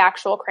celebrate the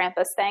actual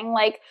Krampus thing,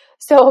 like,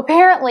 so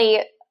apparently,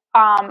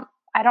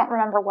 I don't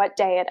remember what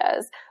day it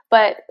is,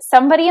 but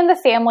somebody in the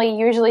family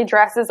usually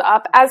dresses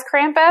up as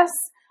Krampus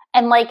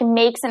and, like,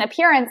 makes an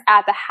appearance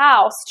at the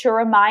house to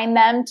remind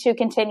them to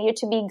continue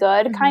to be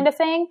good, kind of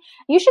thing.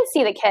 You should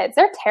see the kids.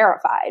 They're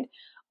terrified.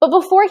 But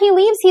before he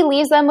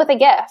leaves them with a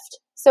gift.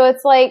 So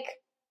it's like,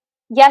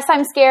 yes,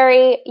 I'm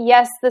scary.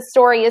 Yes, the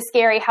story is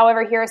scary.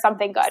 However, here is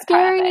something good.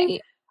 Scary, kind of thing.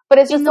 But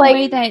it's just in the like,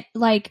 way that,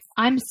 like,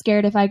 I'm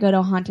scared if I go to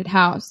a haunted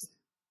house.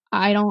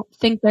 I don't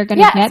think they're going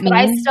to get me. But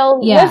I still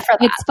live for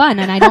that. It's fun,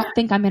 and I don't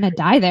think I'm going to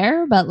die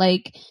there. But,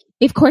 like,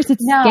 of course,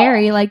 it's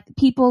scary. Like,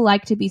 people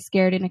like to be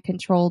scared in a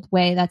controlled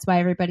way. That's why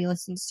everybody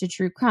listens to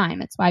true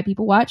crime. It's why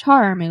people watch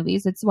horror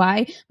movies. It's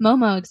why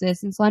Momo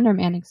exists and Slender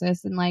Man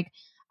exists. And, like,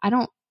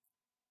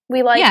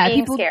 we like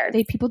being scared.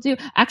 People do.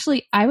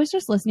 Actually, I was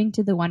just listening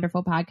to the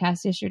Wonderful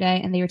podcast yesterday,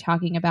 and they were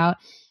talking about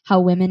how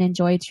women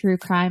enjoy true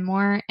crime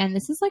more. And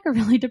this is, like, a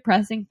really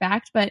depressing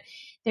fact, but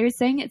they were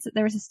saying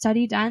there was a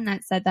study done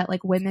that said that,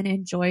 like, women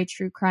enjoy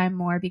true crime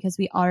more because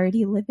we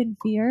already live in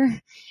fear,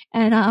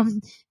 and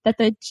that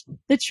the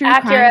true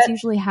crimes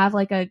usually have,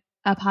 like, a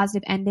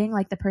positive ending,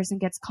 like the person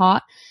gets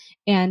caught,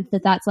 and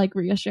that's, like,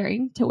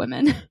 reassuring to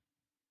women.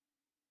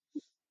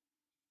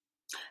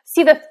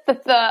 See, the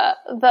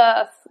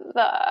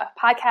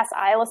podcast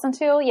I listen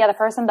to, the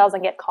person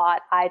doesn't get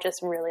caught. I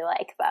just really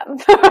like them.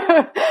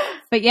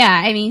 But yeah,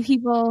 I mean,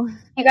 people...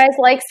 You guys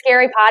like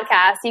scary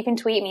podcasts. You can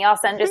tweet me. I'll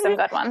send you some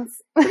good ones.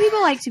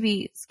 People like to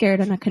be scared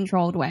in a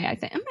controlled way, I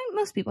think. I mean,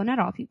 most people, not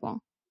all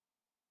people.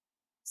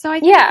 So I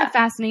think the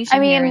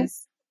fascination here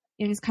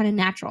is kind of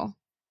natural.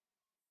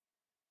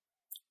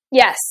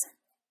 Yes.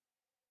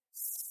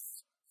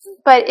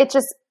 But it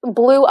just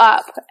blew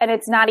up, and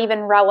it's not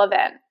even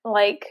relevant.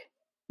 Like...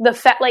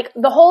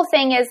 the whole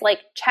thing is, like,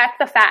 check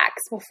the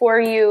facts before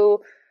you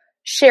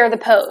share the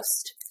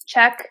post.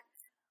 Check,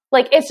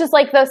 like, it's just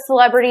like the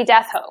celebrity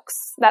death hoax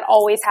that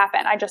always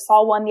happen. I just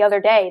saw one the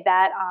other day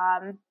that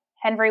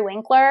Henry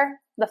Winkler,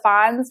 the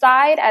Fonz,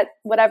 died at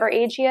whatever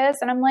age he is,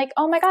 and I'm like,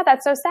 oh my god,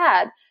 that's so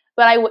sad.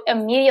 But I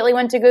immediately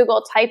went to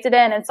Google, typed it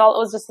in, and saw it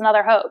was just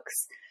another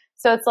hoax.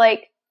 So it's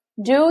like,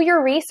 do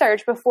your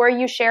research before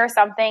you share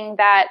something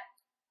that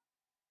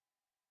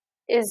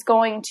is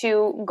going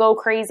to go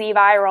crazy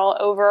viral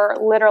over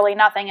literally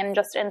nothing and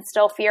just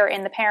instill fear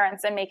in the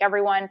parents and make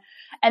everyone,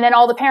 and then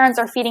all the parents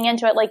are feeding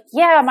into it like,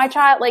 yeah, my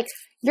child, like,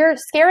 you're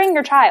scaring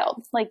your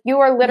child. Like, you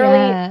are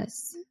literally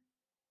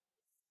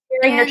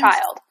scaring your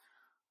child.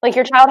 Like,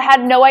 your child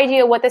had no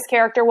idea what this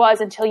character was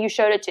until you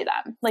showed it to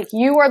them. Like,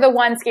 you are the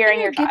one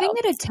scaring your child. Giving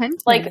it attention.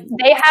 Like,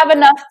 they have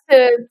enough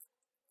to,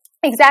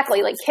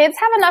 exactly, like, kids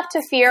have enough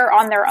to fear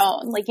on their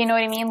own. Like, you know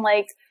what I mean?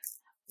 Like,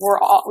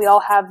 we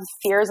all have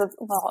fears of,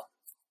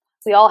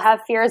 we all have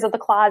fears of the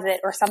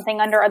closet or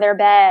something under their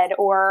bed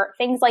or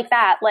things like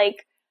that.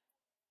 Like,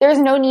 there's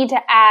no need to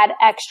add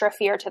extra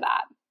fear to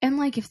that. And,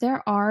 like, if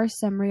there are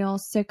some real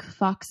sick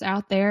fucks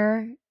out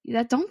there,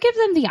 that don't give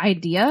them the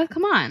idea.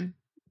 Come on.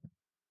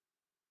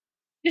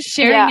 Just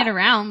sharing it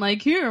around,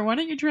 like, here, why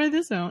don't you try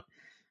this out?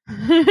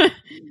 Try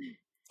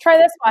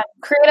this one.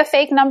 Create a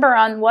fake number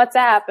on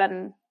WhatsApp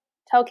and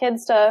tell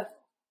kids to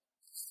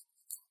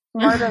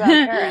murder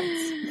their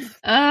parents.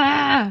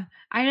 I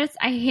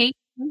hate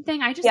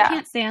thing. I just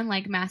can't stand,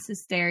 like, mass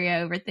hysteria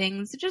over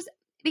things. Just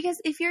because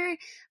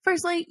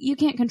firstly, you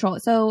can't control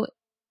it. So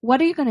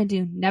what are you going to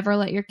do? Never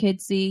let your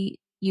kids see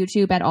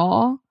YouTube at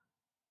all?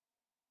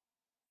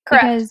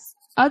 Correct. Because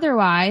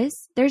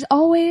otherwise, there's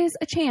always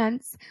a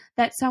chance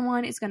that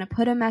someone is going to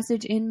put a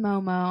message in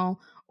Momo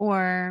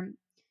or,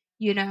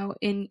 you know,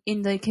 in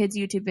the kids'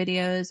 YouTube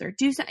videos, or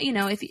do something, you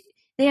know, if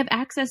they have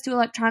access to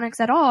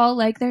electronics at all,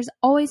 like, there's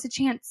always a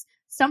chance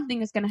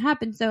something is going to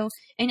happen. So,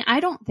 and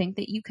I don't think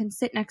that you can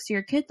sit next to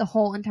your kid the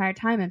whole entire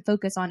time and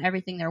focus on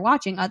everything they're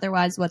watching.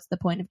 Otherwise, what's the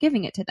point of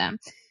giving it to them?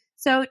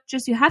 So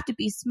just, you have to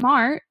be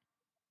smart.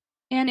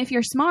 And if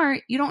you're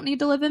smart, you don't need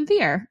to live in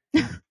fear.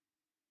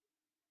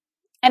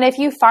 And if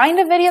you find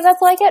a video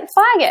that's like it,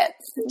 flag it.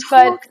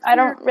 But I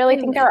don't really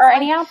think there are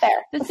any out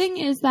there. The thing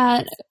is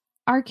that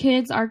our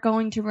kids are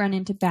going to run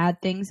into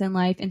bad things in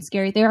life and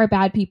scary. There are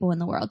bad people in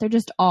the world. There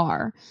just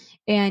are.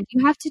 And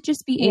you have to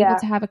just be able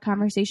to have a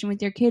conversation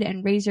with your kid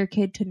and raise your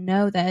kid to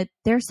know that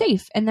they're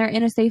safe and they're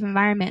in a safe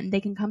environment and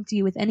they can come to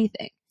you with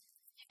anything.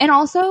 And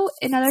also,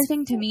 another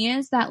thing to me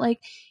is that, like,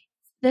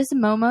 this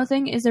Momo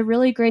thing is a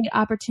really great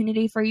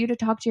opportunity for you to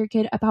talk to your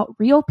kid about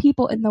real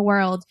people in the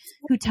world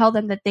who tell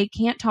them that they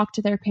can't talk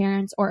to their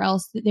parents or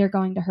else they're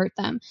going to hurt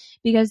them.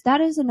 Because that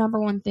is the number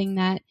one thing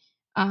that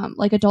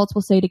like, adults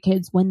will say to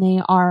kids when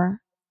they are,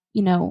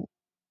 you know,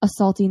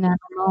 assaulting them,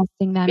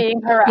 molesting them.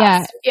 Being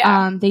harassed.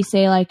 They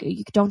say, like,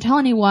 don't tell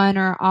anyone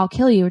or I'll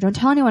kill you, or don't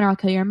tell anyone or I'll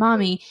kill your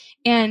mommy.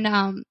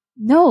 And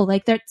no,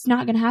 like that's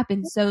not going to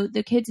happen. So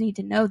the kids need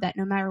to know that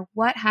no matter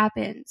what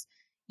happens,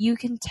 you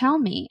can tell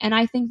me. And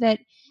I think that,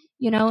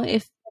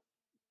 if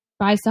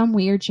by some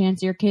weird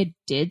chance your kid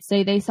did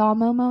say they saw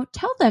Momo,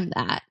 tell them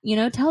that,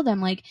 tell them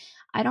like,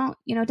 I don't,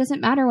 it doesn't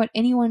matter what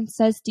anyone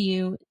says to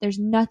you. There's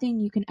nothing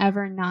you can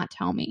ever not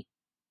tell me.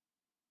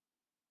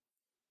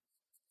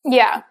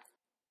 Yeah.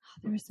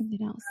 There was something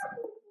else.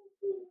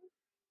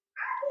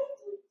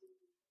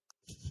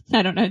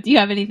 I don't know. Do you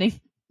have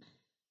anything?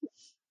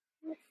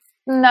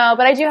 No,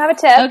 but I do have a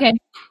tip. Okay.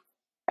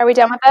 Are we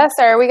done with this,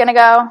 or are we going to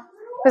go?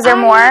 Is there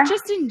more?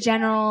 Just in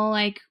general,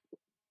 like,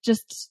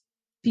 just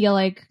feel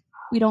like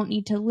we don't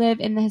need to live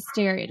in the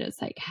hysteria.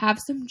 Just, like, have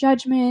some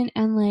judgment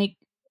and, like,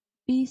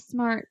 be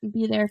smart and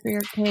be there for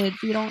your kids.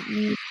 You don't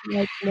need to,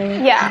 like, live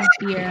in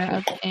fear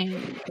of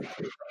things.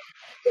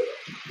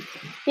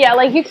 Yeah,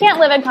 like, you can't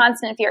live in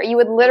constant fear. You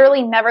would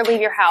literally never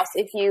leave your house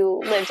if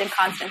you lived in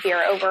constant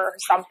fear over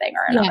something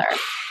or another. Yeah.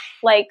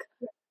 Like,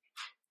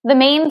 the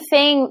main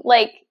thing,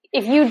 like,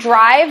 if you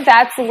drive,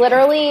 that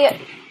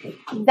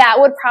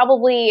would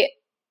probably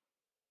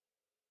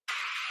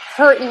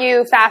hurt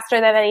you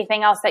faster than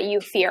anything else that you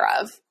fear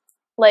of.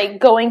 Like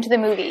going to the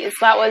movies,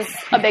 that was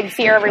a big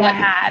fear everyone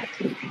had.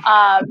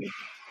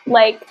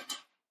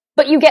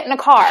 But you get in a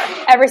car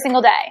every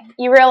single day.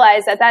 You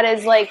realize that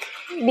is like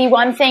the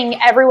one thing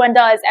everyone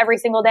does every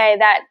single day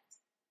that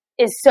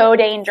is so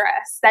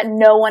dangerous that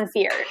no one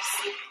fears.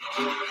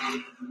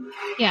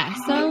 Yeah,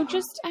 so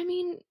just,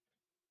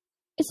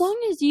 as long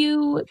as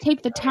you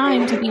take the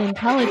time to be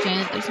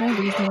intelligent, there's no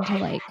reason to,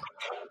 like,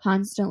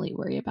 constantly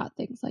worry about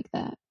things like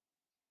that.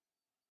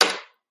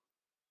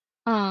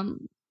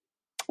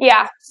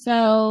 Yeah.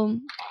 So,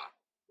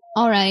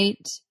 all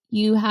right.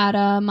 You had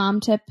a mom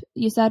tip,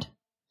 you said?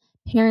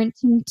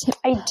 Parenting tip?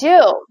 I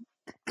do.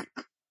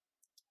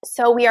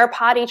 So we are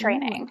potty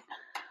training.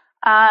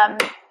 And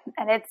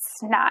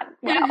it's not.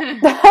 No.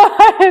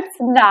 It's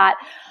not.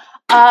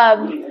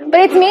 But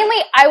it's mainly,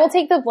 I will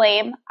take the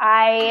blame.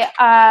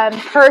 I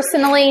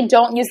personally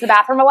don't use the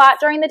bathroom a lot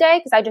during the day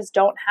because I just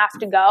don't have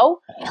to go.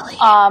 Really?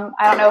 I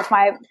don't know if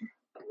my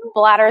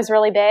bladder is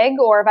really big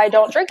or if I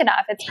don't drink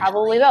enough. It's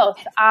probably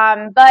both.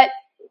 But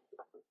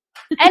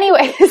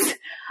anyways,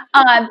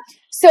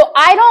 so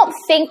I don't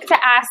think to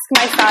ask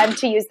my son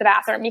to use the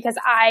bathroom because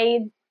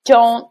I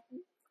don't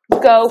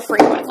go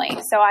frequently.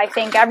 So I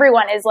think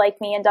everyone is like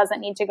me and doesn't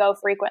need to go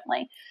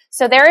frequently.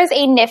 So there is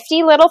a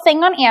nifty little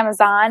thing on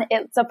Amazon.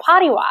 It's a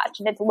potty watch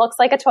and it looks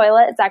like a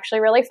toilet. It's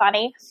actually really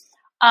funny.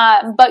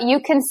 But you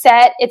can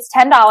set, it's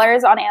 $10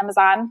 on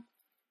Amazon.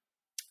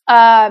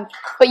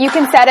 But you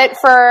can set it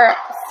for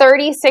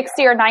 30,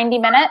 60, or 90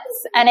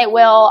 minutes and it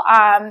will,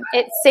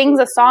 it sings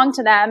a song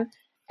to them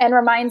and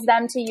reminds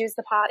them to use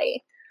the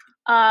potty.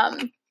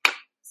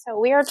 So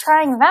we are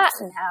trying that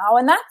now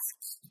and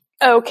that's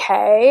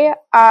okay.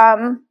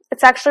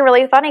 It's actually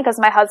really funny because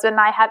my husband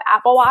and I have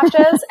Apple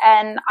Watches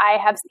and I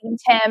have seen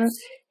Tim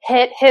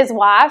hit his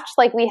watch.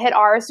 Like we hit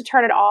ours to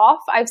turn it off.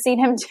 I've seen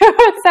him do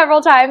it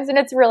several times and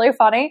it's really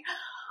funny.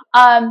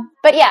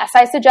 But yes,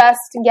 I suggest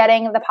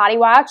getting the potty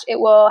watch. It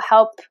will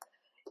help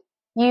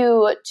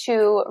you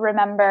to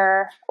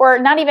remember, or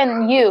not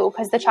even you,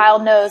 because the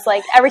child knows,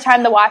 like every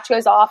time the watch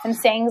goes off and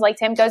sings, like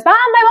Tim goes, "Mom,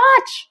 my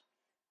watch!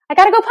 I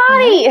gotta go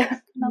potty."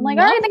 And I'm like,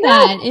 all right, then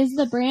go. Is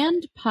the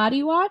brand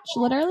Potty Watch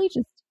literally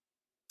just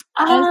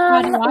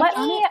Potty Watch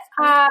on it?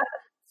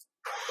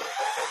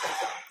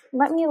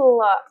 Let me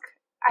look.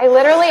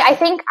 I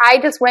think I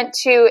just went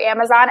to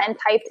Amazon and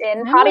typed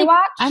in Potty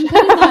Watch. I'm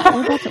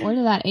about to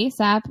order that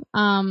ASAP.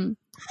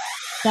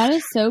 That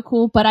is so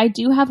cool, but I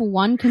do have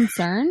one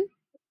concern.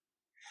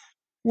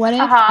 What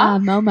if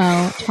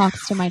Momo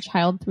talks to my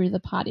child through the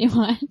potty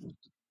watch?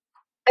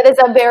 It is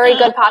a very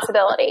good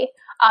possibility.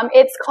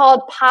 It's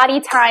called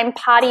Potty Time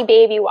Potty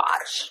Baby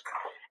Watch,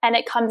 and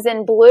it comes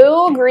in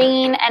blue,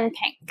 green, and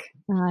pink.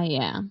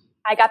 Yeah.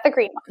 I got the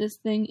green one. This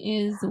thing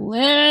is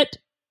lit.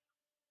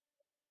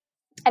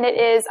 And it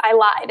is, I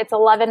lied, it's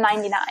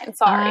 $11.99.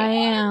 Sorry. I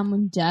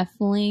am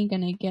definitely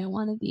going to get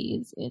one of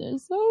these. It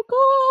is so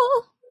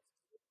cool.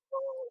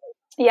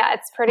 Yeah,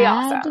 it's pretty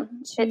awesome.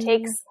 It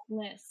takes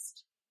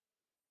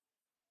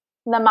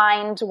the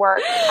mind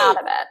work out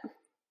of it.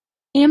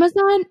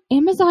 Amazon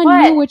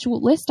knew which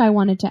list I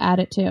wanted to add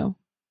it to.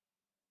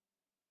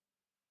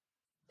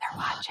 They're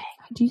watching.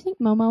 Do you think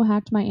Momo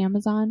hacked my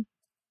Amazon?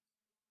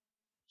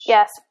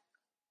 Yes.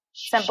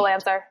 Simple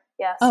answer.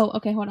 Yes. Oh,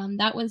 okay, hold on.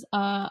 That was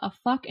a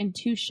fuck and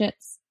 2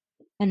 shits.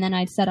 And then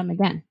I said them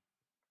again.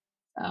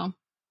 So,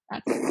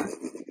 that's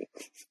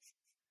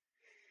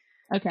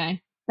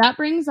okay. That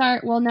brings our,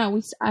 well, no,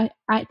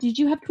 did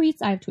you have tweets?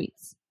 I have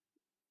tweets.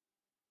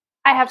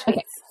 I have tweets.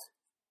 Okay.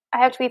 I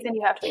have tweets and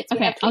you have tweets.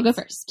 Okay, I'll go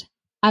first.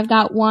 I've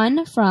got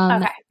one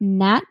from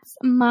Nat's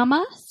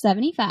Mama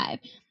 75.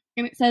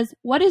 And it says,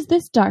 "What is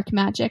this dark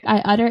magic I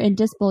utter in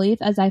disbelief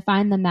as I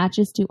find the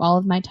matches to all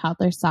of my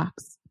toddler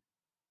socks?"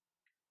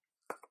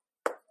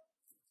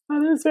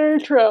 That is very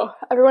true.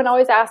 Everyone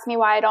always asks me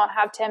why I don't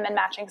have Tim in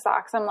matching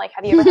socks. I'm like,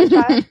 have you ever had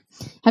child?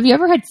 Have you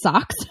ever had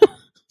socks?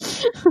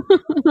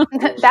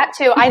 That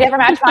too. I never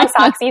match my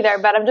socks either,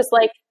 but I'm just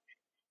like,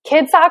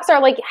 kid socks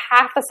are like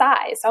half the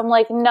size. So I'm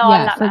like, no,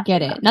 I'm not.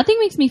 Forget it. Nothing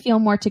makes me feel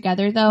more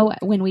together though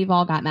when we've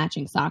all got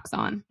matching socks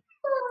on.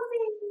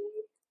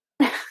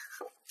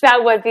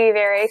 That would be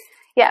very,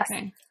 yes.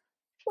 Okay.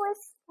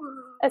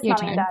 It's Your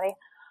mommy and turn. daddy.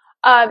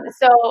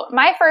 So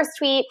my first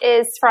tweet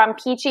is from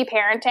Peachy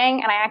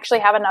Parenting, and I actually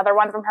have another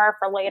one from her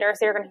for later,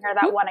 so you're going to hear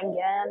that one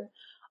again.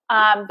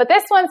 But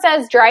this one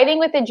says, driving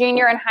with a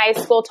junior in high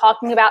school,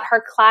 talking about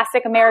her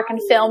classic American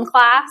film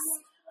class.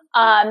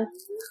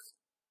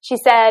 She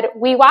said,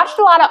 we watched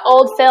a lot of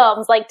old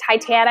films like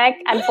Titanic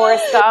and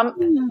Forrest Gump.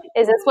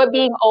 Is this what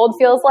being old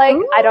feels like?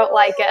 I don't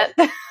like it.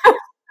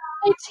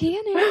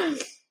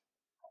 Titanic.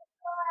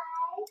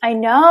 I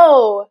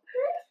know.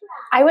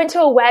 I went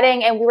to a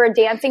wedding and we were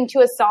dancing to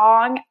a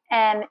song,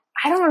 and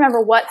I don't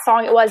remember what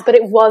song it was, but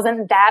it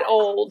wasn't that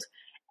old.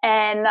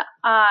 And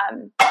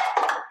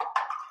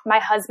my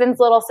husband's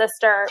little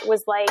sister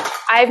was like,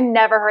 I've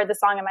never heard the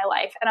song in my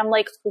life. And I'm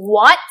like,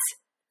 what?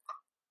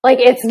 Like,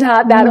 it's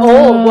not that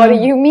old. What do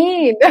you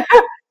mean?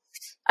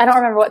 I don't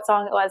remember what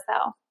song it was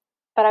though,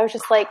 but I was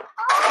just like,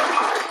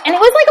 and it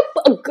was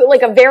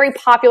like a very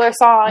popular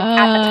song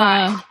at the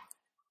time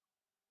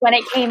when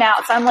it came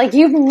out. So I'm like,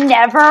 you've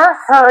never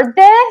heard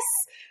this?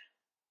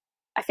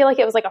 I feel like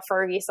it was like a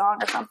Fergie song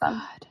or something.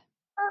 God.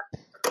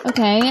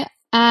 Okay.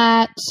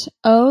 At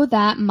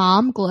That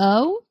Mom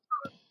Glow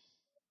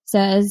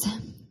says,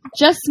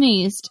 just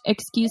sneezed.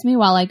 Excuse me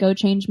while I go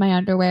change my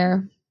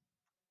underwear.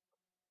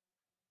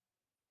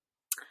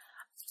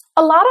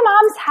 A lot of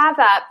moms have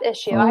that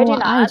issue. I do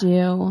not. I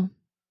do.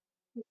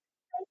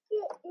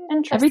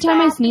 Every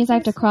time I sneeze, I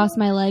have to cross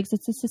my legs.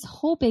 It's just this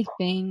whole big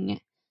thing.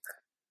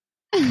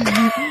 And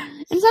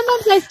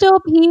sometimes I still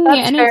pee,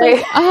 and it's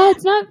like,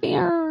 it's not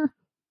fair.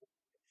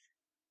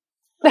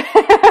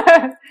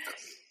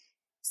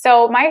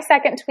 So my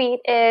second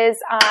tweet is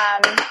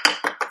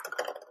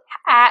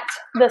at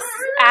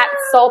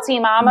Salty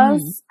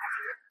Mamas.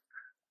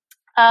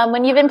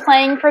 When you've been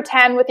playing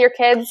pretend with your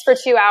kids for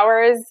 2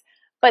 hours,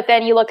 but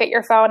then you look at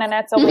your phone and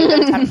it's only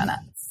been 10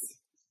 minutes.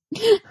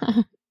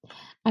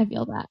 I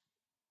feel that.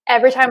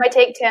 Every time I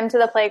take Tim to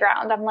the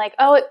playground, I'm like,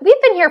 oh,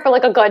 we've been here for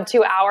like a good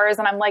 2 hours.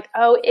 And I'm like,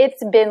 oh,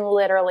 it's been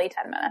literally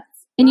 10 minutes.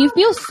 And you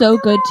feel so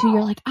good too.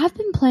 You're like, I've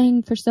been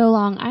playing for so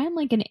long. I am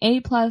like an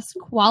A+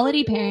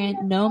 quality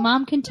parent. No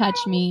mom can touch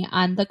me.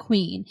 I'm the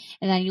queen.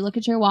 And then you look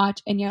at your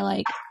watch and you're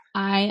like,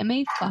 I am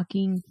a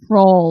fucking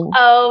troll.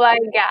 Oh my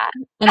God.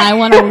 And I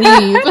want to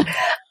leave.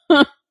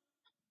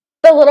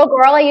 The little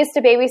girl I used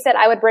to babysit,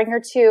 I would bring her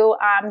to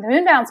the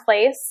Moonbound's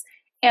place.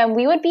 And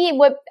we would be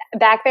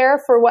back there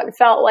for what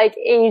felt like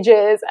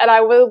ages. And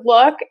I would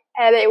look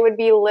and it would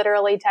be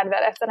literally 10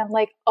 minutes. And I'm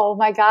like, oh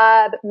my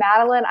God,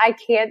 Madeline, I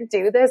can't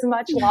do this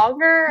much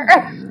longer.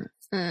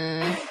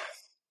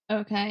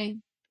 Okay.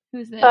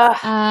 Who's this?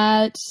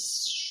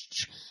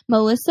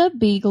 Melissa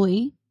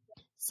Beagley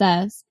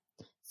says,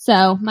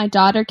 so my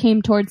daughter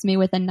came towards me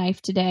with a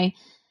knife today.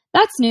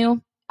 That's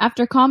new.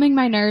 After calming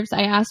my nerves,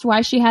 I asked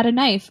why she had a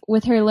knife.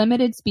 With her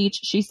limited speech,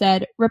 she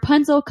said,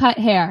 Rapunzel cut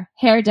hair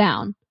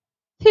down.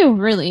 Phew,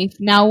 really?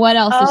 Now what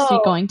else is she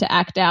going to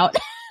act out?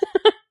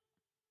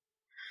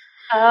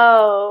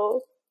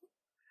 Oh.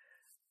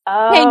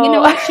 Hey, you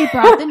know what? She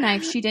brought the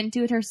knife. She didn't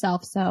do it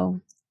herself,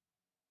 so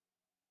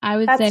I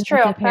would say it's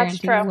a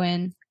parenting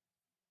win.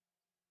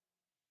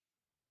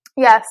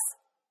 Yes.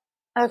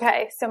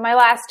 Okay, so my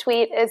last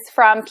tweet is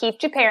from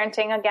Peachy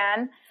Parenting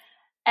again,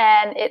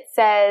 and it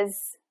says,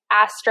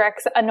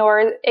 asterisk,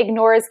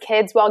 ignores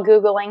kids while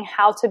Googling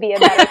how to be a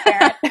better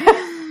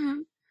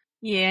parent.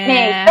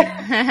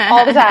 Yeah. Me.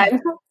 All the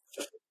time.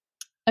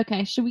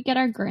 Okay, should we get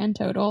our grand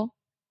total?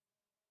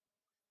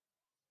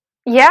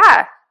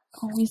 Yeah.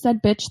 Oh, we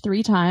said bitch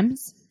 3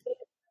 times.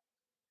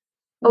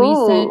 Ooh. We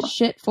said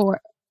shit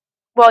 4.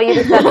 Well, you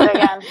just said it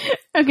again.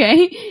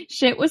 Okay,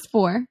 shit was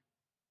 4.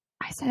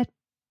 I said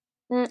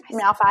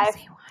now 5.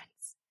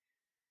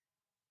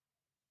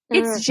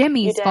 It's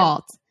Jimmy's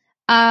fault.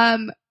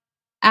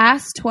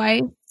 Ass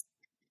twice.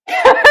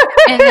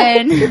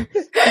 and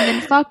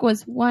then fuck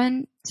was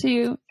 1,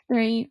 2,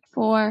 3,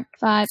 4,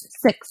 5,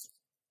 6.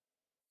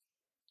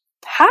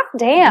 Hot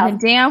damn. And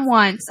damn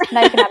once.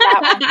 Now you can have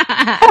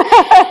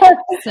that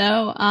one.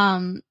 So,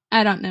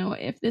 I don't know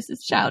if this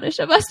is childish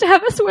of us to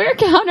have a swear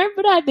counter,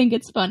 but I think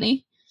it's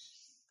funny.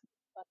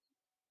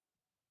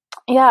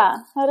 Yeah,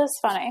 that is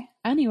funny.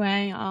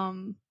 Anyway,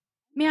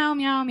 meow, meow,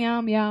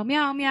 meow, meow,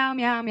 meow, meow,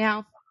 meow,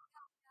 meow.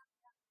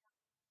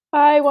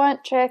 I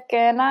want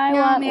chicken. I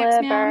want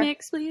liver. Meow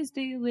mix, please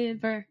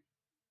deliver.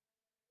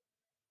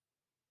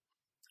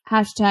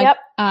 Hashtag. Yep.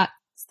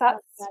 That's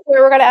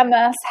where we're going to end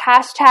this.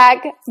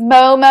 Hashtag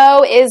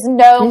Momo is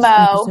no This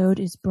mo. episode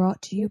is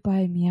brought to you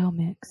by Meow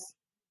Mix.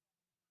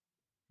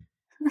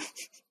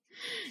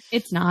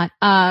 It's not.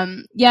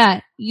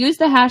 Yeah, use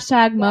the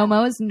hashtag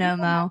Momo is no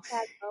mo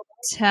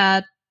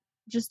to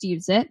just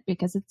use it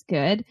because it's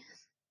good.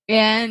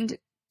 And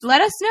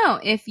let us know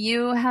if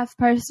you have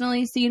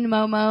personally seen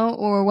Momo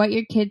or what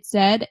your kid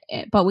said,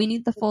 but we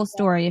need the full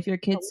story. If your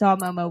kid saw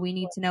Momo, we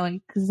need to know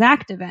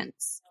exact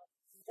events.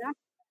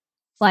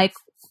 Like,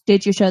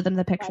 did you show them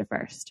the picture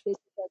first?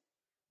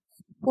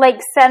 Like,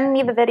 send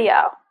me the video.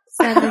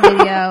 Send the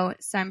video,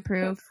 send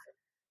proof.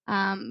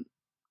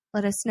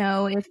 Let us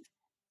know if...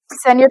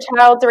 Send your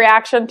child's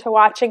reaction to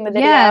watching the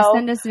video. Yeah,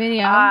 send us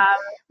video.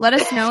 Let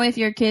us know if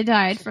your kid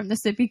died from the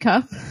sippy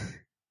cup.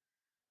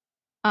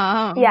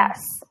 Yes.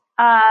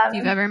 If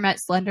you've ever met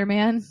Slender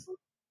Man.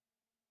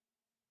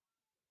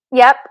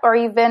 Yep, or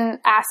you've been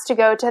asked to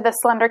go to the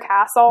Slender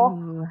Castle.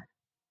 Ooh.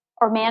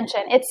 Or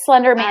Mansion. It's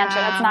Slender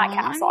Mansion. It's not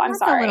Castle. I'm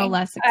sorry. It's a little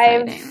less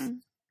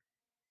exciting.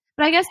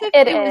 But I guess if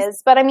it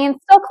is. But I mean,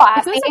 still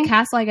classy. If it was a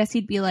castle, I guess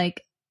he'd be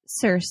like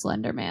Sir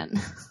Slenderman.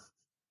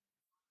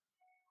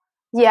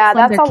 Yeah,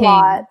 Slender that's a King.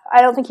 lot.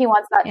 I don't think he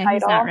wants that title.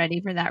 He's not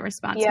ready for that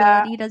responsibility.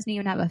 Yeah. He doesn't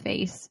even have a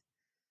face.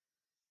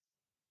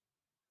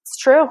 It's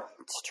true.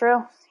 It's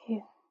true. He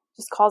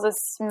just calls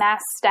us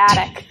mass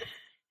static.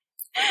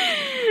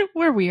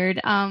 We're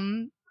weird.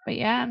 But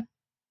yeah,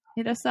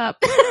 hit us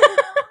up.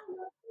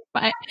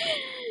 Bye.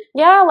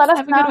 Yeah, let us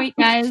Have know. a good week,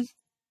 guys.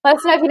 Let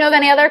us know if you know of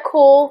any other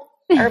cool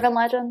urban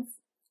legends.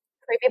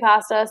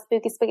 Creepypasta,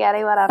 spooky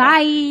spaghetti, whatever.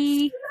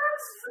 Bye.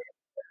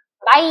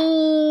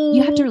 Bye.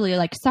 You have to really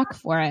like suck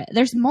for it.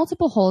 There's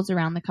multiple holes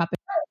around the cup.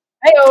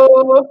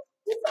 Hi-oh.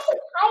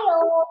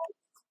 Hi-oh.